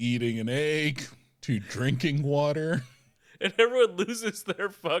eating an egg to drinking water. And everyone loses their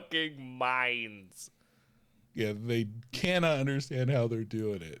fucking minds. Yeah, they cannot understand how they're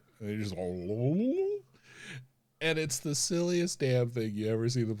doing it. They just and it's the silliest damn thing you ever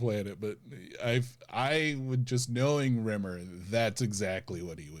see on the planet. But I would just knowing Rimmer, that's exactly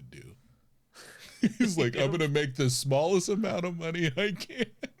what he would do. He's like, I'm gonna make the smallest amount of money I can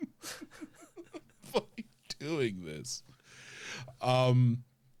by doing this.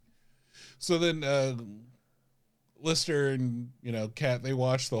 So then Lister and Kat, they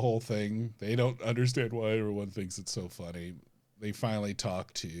watch the whole thing. They don't understand why everyone thinks it's so funny. They finally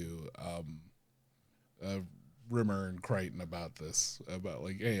talk to Rimmer and Crichton about this, about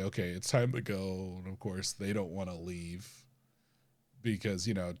like, hey, okay, it's time to go. And of course, they don't want to leave because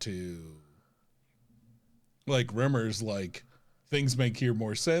like Rimmer's like, things make here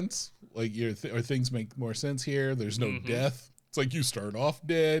more sense. Like or things make more sense here. There's no death. It's like you start off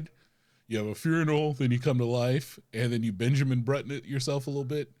dead, you have a funeral, then you come to life, and then you Benjamin Button it yourself a little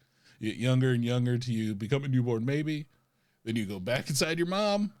bit. You get younger and younger till you become a newborn baby. Then you go back inside your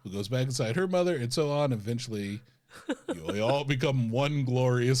mom, who goes back inside her mother, and so on. Eventually, you all become one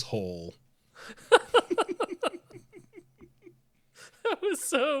glorious whole. That was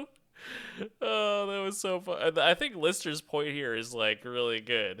so fun. I think Lister's point here is like really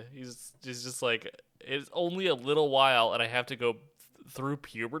good. He's just like, it's only a little while and I have to go through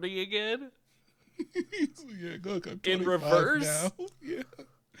puberty again. Yeah, look, I'm 25 in reverse now. Yeah,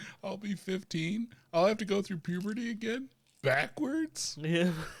 I'll be 15. I'll have to go through puberty again backwards. Yeah.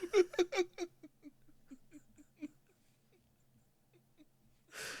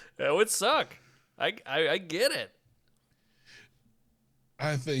 That would suck. I get it.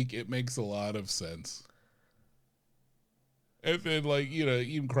 I think it makes a lot of sense. And then, like,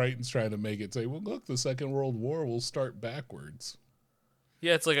 even Crichton's trying to make it say, well, look, the Second World War will start backwards.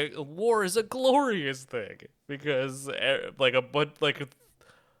 Yeah, it's like a war is a glorious thing because,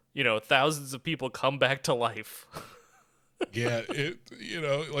 thousands of people come back to life. Yeah,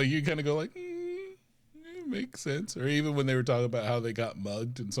 like you kind of go like, it makes sense. Or even when they were talking about how they got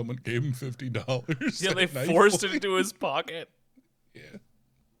mugged and someone gave him $50. Yeah, they forced it into his pocket. Yeah.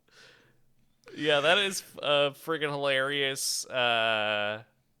 Yeah, that is friggin' hilarious. All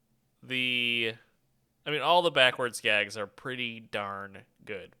the backwards gags are pretty darn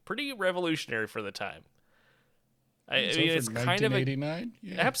good. Pretty revolutionary for the time. It's kind of a...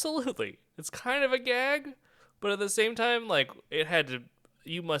 Yeah. Absolutely. It's kind of a gag, but at the same time, like,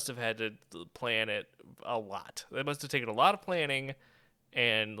 you must have had to plan it a lot. It must have taken a lot of planning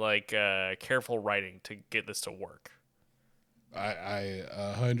and, like, careful writing to get this to work. I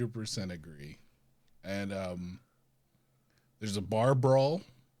 100% agree. And there's a bar brawl,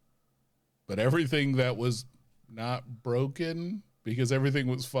 but everything that was not broken, because everything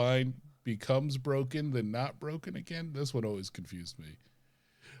was fine, becomes broken, then not broken again. This one always confused me.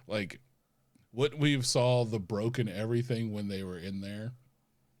 Like, what we saw the broken everything when they were in there.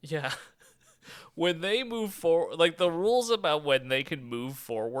 Yeah. When they move forward, like the rules about when they can move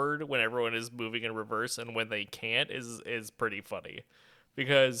forward when everyone is moving in reverse and when they can't is pretty funny,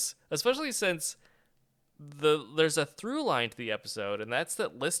 because especially since there's a through line to the episode, and that's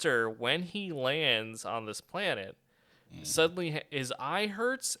that Lister, when he lands on this planet, suddenly his eye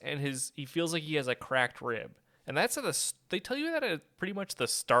hurts and he feels like he has a cracked rib. And that's they tell you that at pretty much the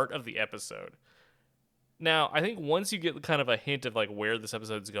start of the episode. Now, I think once you get kind of a hint of like where this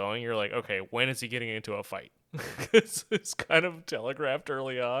episode's going, you're like, okay, when is he getting into a fight? It's kind of telegraphed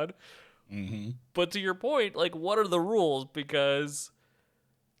early on. Mm-hmm. But to your point, like, what are the rules? Because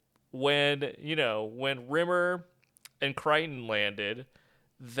when Rimmer and Crichton landed,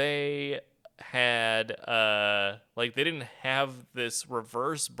 they had they didn't have this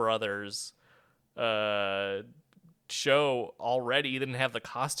Reverse Brothers show already. They didn't have the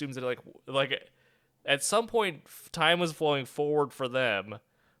costumes that like at some point time was flowing forward for them,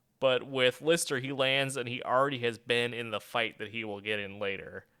 but with Lister he lands and he already has been in the fight that he will get in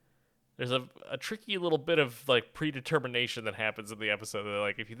later. There's a tricky little bit of like predetermination that happens in the episode that,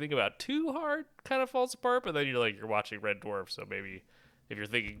 like, if you think about too hard, kind of falls apart, but then you're watching Red Dwarf, so maybe if you're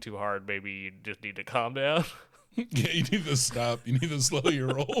thinking too hard, maybe you just need to calm down. Yeah, you need to stop. You need to slow your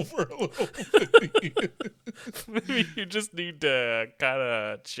roll for a little bit. Maybe you just need to kind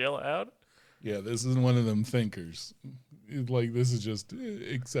of chill out. Yeah, this is one of them thinkers. Like, this is just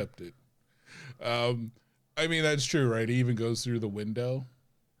accept it. I mean, that's true, right? He even goes through the window.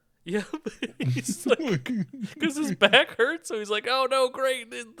 Yeah, he's like, because his back hurts, so he's like, oh no, great,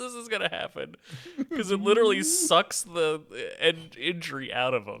 this is gonna happen. Because it literally sucks the injury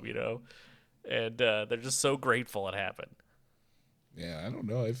out of him, and they're just so grateful it happened. Yeah, I don't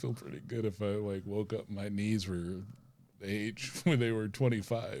know. I feel pretty good if I like woke up, my knees were the age when they were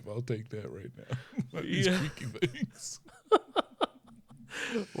 25. I'll take that right now. These creaky things.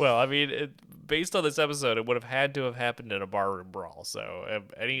 Well, I mean, based on this episode, it would have had to have happened in a barroom brawl. So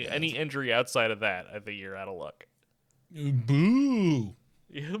any injury outside of that, I think you're out of luck. Boo!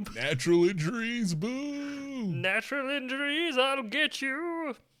 Yep. Natural injuries, boo! Natural injuries, I'll get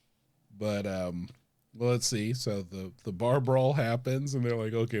you. But well, let's see. So the bar brawl happens, and they're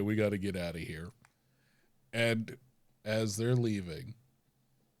like, okay, we got to get out of here. And as they're leaving,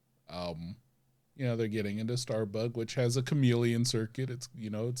 they're getting into Starbug, which has a chameleon circuit. It's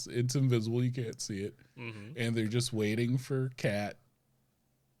it's invisible, you can't see it. Mm-hmm. And they're just waiting for Cat.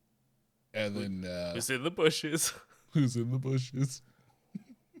 And then who's in the bushes? Who's in the bushes?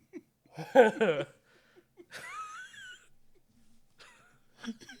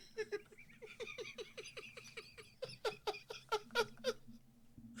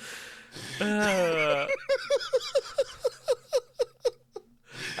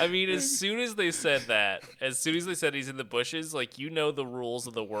 I mean, as soon as they said he's in the bushes, like, the rules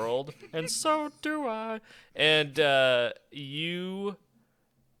of the world, and so do I. And you're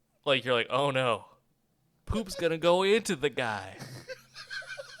like, oh no, poop's gonna go into the guy.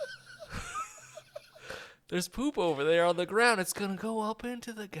 There's poop over there on the ground. It's gonna go up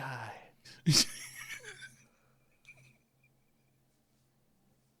into the guy.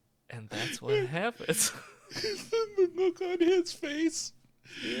 And that's what happens. The look on his face.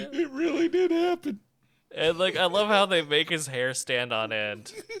 Yeah. It really did happen. And like, I love how they make his hair stand on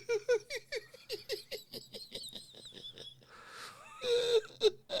end.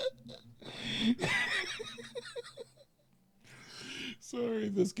 Sorry,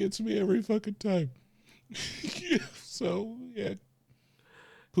 this gets me every fucking time. So, yeah.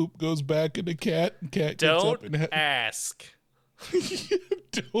 Poop goes back into Cat, and Cat gets up and ask.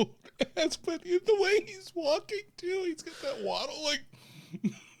 Don't ask, but the way he's walking too, he's got that waddle like.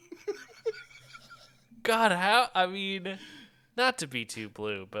 God, not to be too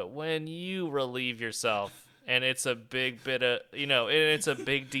blue, but when you relieve yourself and it's a big bit of, and it's a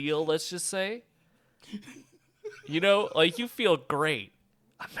big deal, let's just say, like, you feel great.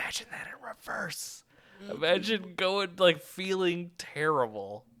 Imagine that in reverse. Imagine going, like, feeling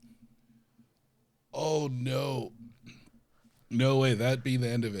terrible. Oh, no. No way. That'd be the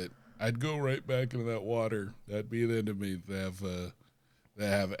end of it. I'd go right back into that water. That'd be the end of me to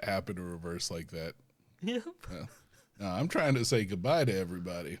have it happen in reverse like that. Yep. No, I'm trying to say goodbye to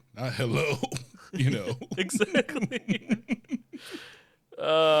everybody, not hello. Exactly.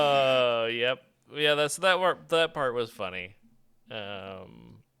 Yep. Yeah, that part was funny.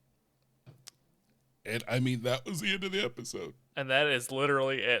 And I mean, that was the end of the episode. And that is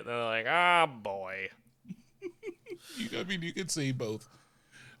literally it. And they're like, ah, boy. I mean, you can see both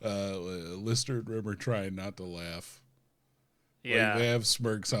Lister and Rimmer trying not to laugh. Yeah. Like, they have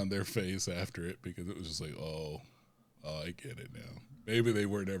smirks on their face after it because it was just like, oh, I get it now. Maybe they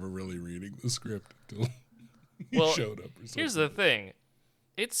weren't ever really reading the script until he showed up or something. Here's the thing.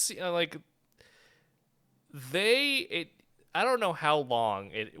 It's like I don't know how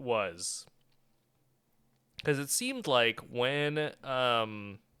long it was. Because it seemed like when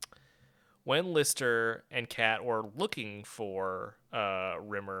when Lister and Kat were looking for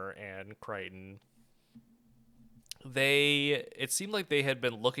Rimmer and Crichton, it seemed like they had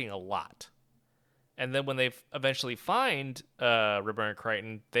been looking a lot. And then when they eventually find Rimmer and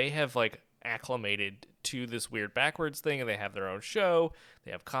Crichton, they have like acclimated to this weird backwards thing, and they have their own show.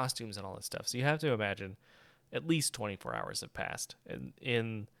 They have costumes and all this stuff. So you have to imagine at least 24 hours have passed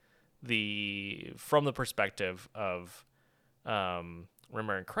from the perspective of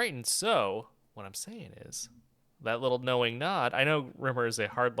Rimmer and Crichton. So what I'm saying is that little knowing nod. I know Rimmer is a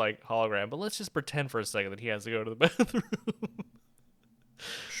hard like hologram, but let's just pretend for a second that he has to go to the bathroom.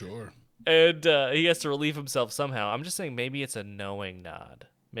 Sure. And he has to relieve himself somehow. I'm just saying maybe it's a knowing nod.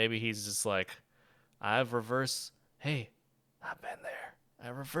 Maybe he's just like, hey, I've been there. I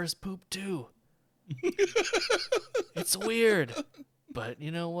reverse poop too. It's weird. But you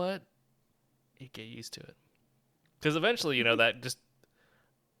know what? You get used to it. Because eventually, that just...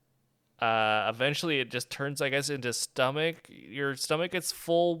 eventually it just turns, I guess, into stomach. Your stomach gets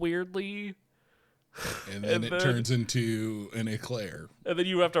full weirdly. And then it turns into an eclair. And then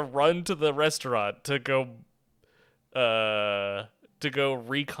you have to run to the restaurant to go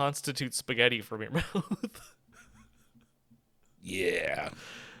reconstitute spaghetti from your mouth. Yeah.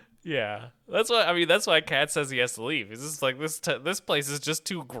 Yeah. That's why Kat says he has to leave. He's just like, this place is just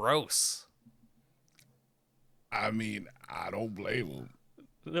too gross. I mean, I don't blame him.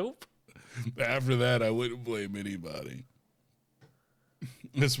 Nope. After that, I wouldn't blame anybody.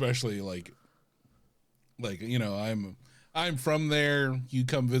 Especially I'm from there. You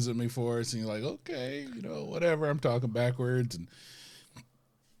come visit me for us, and you're like, okay, whatever. I'm talking backwards and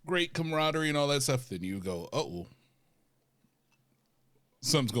great camaraderie and all that stuff. Then you go, oh,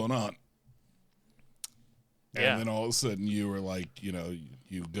 something's going on. Yeah. And then all of a sudden you were like, you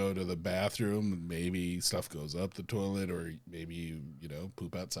go to the bathroom and maybe stuff goes up the toilet, or maybe you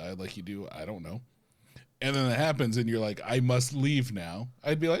poop outside like you do. I don't know. And then it happens and you're like, I must leave now.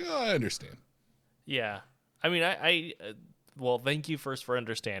 I'd be like, oh, I understand. Yeah. I mean, well, thank you first for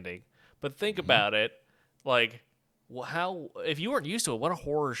understanding, but think about it. Like, if you weren't used to it, what a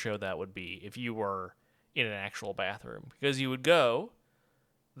horror show that would be if you were in an actual bathroom, because you would go,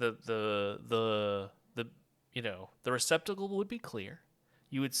 the receptacle would be clear.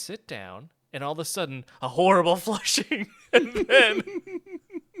 You would sit down, and all of a sudden, a horrible flushing, and then.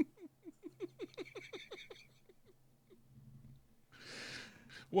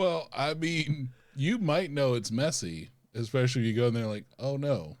 Well, I mean, you might know it's messy, especially if you go in there like, oh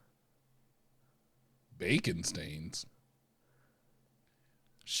no, bacon stains.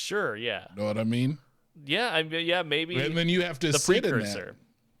 Sure, yeah. Know what I mean? Yeah, maybe. And then you have to the sit precursor. in that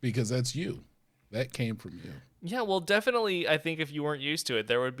because that's you. That came from you. Yeah, well, definitely, I think if you weren't used to it,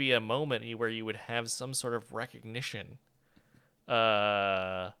 there would be a moment where you would have some sort of recognition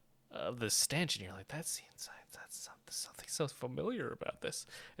of the stench, and you're like, that's something so familiar about this.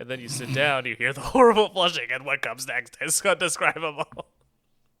 And then you sit down, you hear the horrible flushing, and what comes next is undescribable.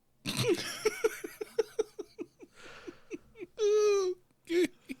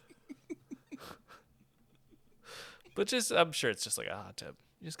 But I'm sure it's just like a hot tub.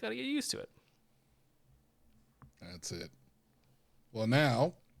 You just gotta get used to it. That's it. Well,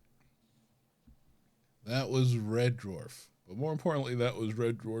 now, that was Red Dwarf. But more importantly, that was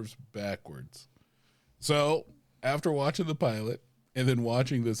Red Dwarf's backwards. So, after watching the pilot and then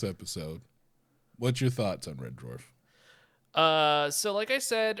watching this episode, what's your thoughts on Red Dwarf? So like I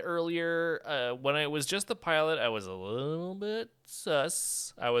said earlier, when it was just the pilot, I was a little bit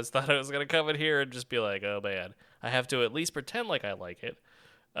sus. Thought I was gonna come in here and just be like, oh man, I have to at least pretend like I like it.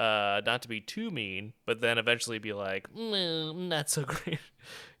 Not to be too mean, but then eventually be like, not so great.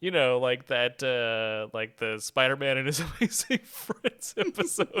 Like that, like the Spider-Man and his Amazing Friends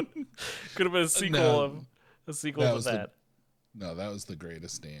episode could have been a sequel to that. No, that was the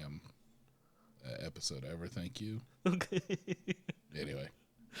greatest damn episode ever. Thank you. Okay. Anyway.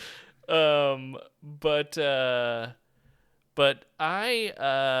 But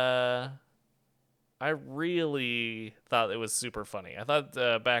I really thought it was super funny. I thought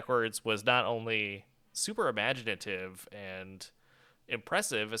Backwards was not only super imaginative and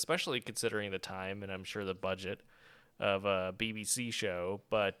impressive, especially considering the time and I'm sure the budget of a BBC show,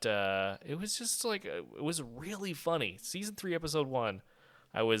 but it was just like, it was really funny. Season 3, episode 1,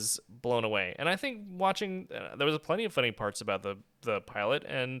 I was blown away. And I think watching, there was plenty of funny parts about the pilot,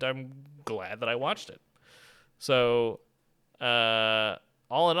 and I'm glad that I watched it. So,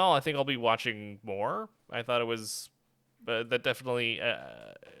 all in all, I think I'll be watching more. I thought it was, that definitely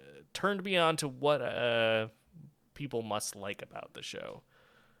turned me on to what people must like about the show.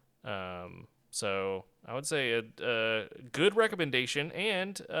 So I would say a good recommendation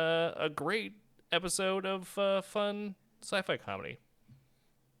and a great episode of fun sci-fi comedy.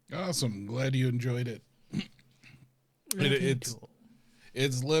 Awesome. Glad you enjoyed it.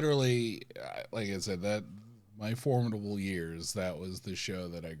 It's literally, like I said, that my formidable years, that was the show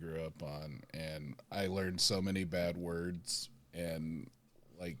that I grew up on, and I learned so many bad words and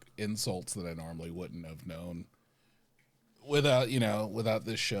like insults that I normally wouldn't have known without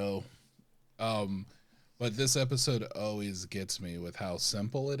this show. But this episode always gets me with how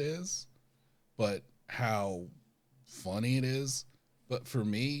simple it is, but how funny it is. But for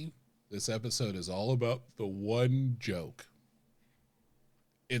me, this episode is all about the one joke.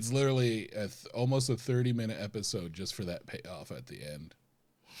 It's literally almost a 30-minute episode just for that payoff at the end.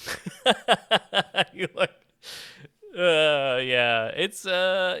 You like, yeah, it's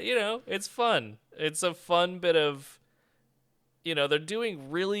it's fun. It's a fun bit of, they're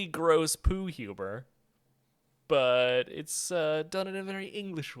doing really gross poo humor, but it's done in a very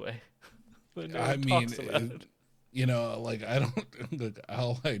English way. No one talks about it. Like I don't. Look,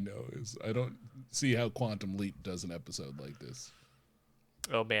 all I know is I don't see how Quantum Leap does an episode like this.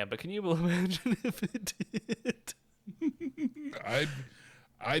 Oh man, but can you imagine if it did?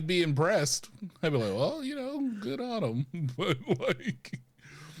 I'd be impressed. I'd be like, well, good on them. But like,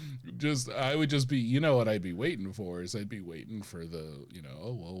 I would just be, what I'd be waiting for is I'd be waiting for the,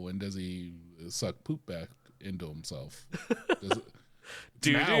 oh well, when does he suck poop back into himself?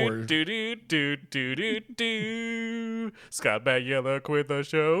 Do. Scott Bakula quit the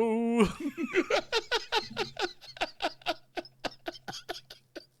show.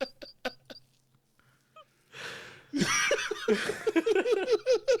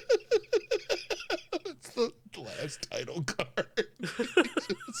 It's the last title card.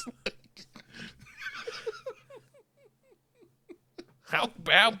 How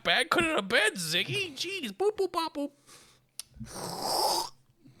bad could it have been, Ziggy? Jeez, boop boop bop boop.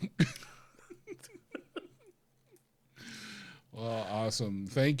 Well, awesome.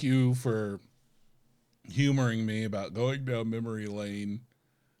 Thank you for humoring me about going down memory lane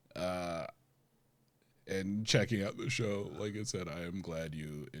and checking out the show. Like I said, I am glad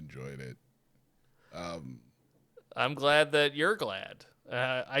you enjoyed it. I'm glad that you're glad.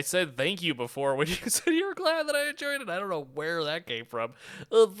 I said thank you before when you said you were glad that I enjoyed it. I don't know where that came from.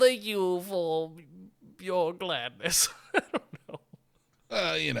 Thank you for your gladness. I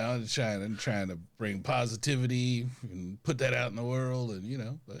don't know. Trying to bring positivity and put that out in the world,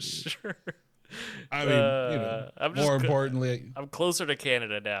 and But, sure. I mean, more importantly, I'm closer to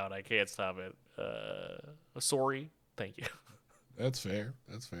Canada now, and I can't stop it. Sorry, thank you. That's fair.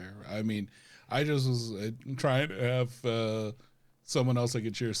 I mean, I just was trying to have someone else I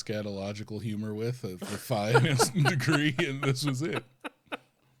could share scatological humor with at the finest degree, and this was it.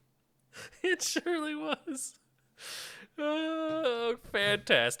 It surely was.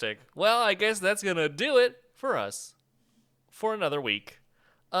 Fantastic. Well, I guess that's going to do it for us for another week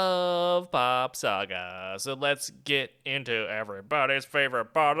of Pop Saga. So let's get into everybody's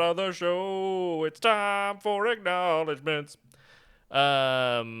favorite part of the show. It's time for acknowledgements.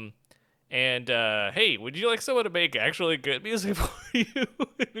 Hey, would you like someone to make actually good music for you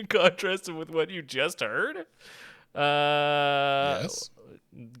in contrast with what you just heard? Yes.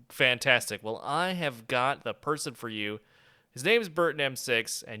 Fantastic. Well, I have got the person for you. His name is Burton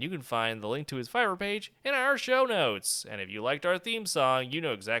M6, and you can find the link to his Fiverr page in our show notes. And if you liked our theme song, you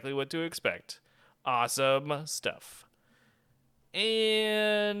know exactly what to expect. Awesome stuff.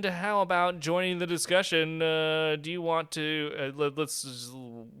 And how about joining the discussion? Do you want to? Let's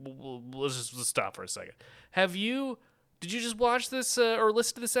just stop for a second. Did you just watch this or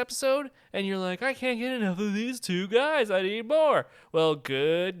listen to this episode? And you're like, I can't get enough of these two guys. I need more. Well,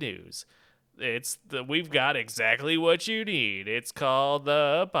 good news. We've got exactly what you need. It's called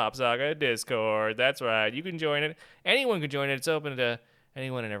the Pop Saga Discord. That's right. You can join it. Anyone can join it. It's open to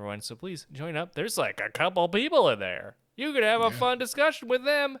anyone and everyone. So please join up. There's like a couple people in there. You could have a fun discussion with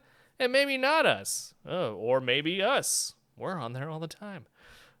them, and maybe not us. Oh, or maybe us. We're on there all the time.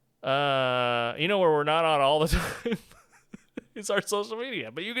 Where we're not on all the time is our social media.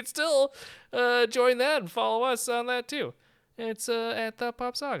 But you can still join that and follow us on that too. It's at the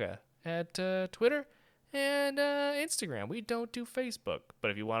Pop Saga at Twitter and Instagram. We don't do Facebook.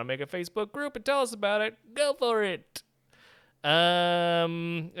 But if you want to make a Facebook group and tell us about it, go for it.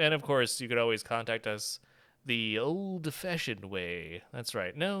 And of course, you could always contact us the old-fashioned way. That's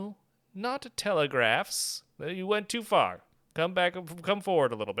right. No, not telegraphs. You went too far. Come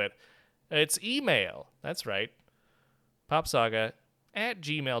forward a little bit. It's email. That's right.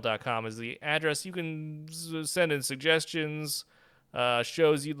 popsaga@gmail.com is the address. You can send in suggestions,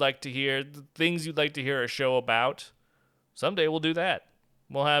 shows you'd like to hear, things you'd like to hear a show about, someday we'll do that.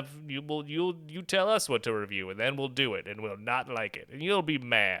 We'll have you tell us what to review, and then we'll do it, and we'll not like it, and you'll be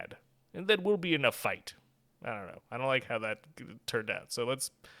mad, and then we'll be in a fight. I don't know. I don't like how that turned out. So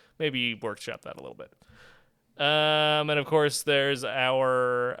let's maybe workshop that a little bit. And of course, there's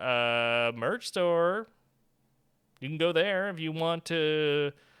our merch store. You can go there if you want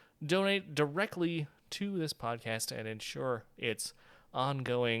to donate directly to this podcast and ensure its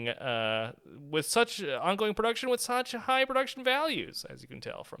ongoing with such ongoing production with such high production values, as you can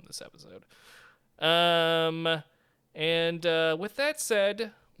tell from this episode. And with that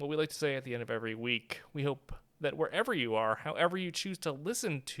said, what we like to say at the end of every week, we hope that wherever you are, however you choose to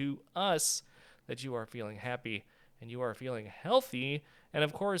listen to us, that you are feeling happy and you are feeling healthy. And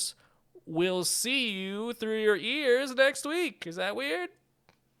of course, we'll see you through your ears next week. Is that weird?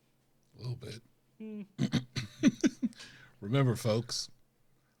 A little bit. Remember, folks,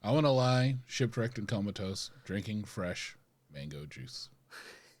 I Want to Lie, Shipwrecked and Comatose, drinking fresh mango juice.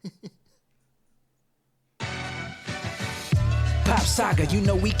 Pop Saga, you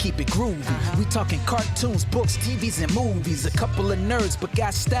know we keep it groovy. We talking cartoons, books, TVs, and movies. A couple of nerds, but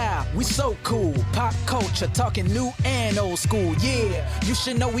got style. We so cool. Pop culture, talking new and old school. Yeah, you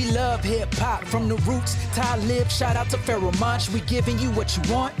should know we love hip hop. From the roots, Talib, shout out to Pharoah Monch. We giving you what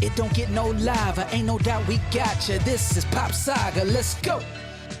you want. It don't get no lava. Ain't no doubt we got you. This is Pop Saga. Let's go.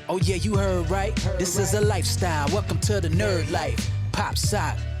 Oh yeah, you heard right. This is a lifestyle. Welcome to the nerd life. Pop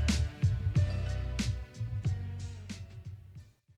Saga.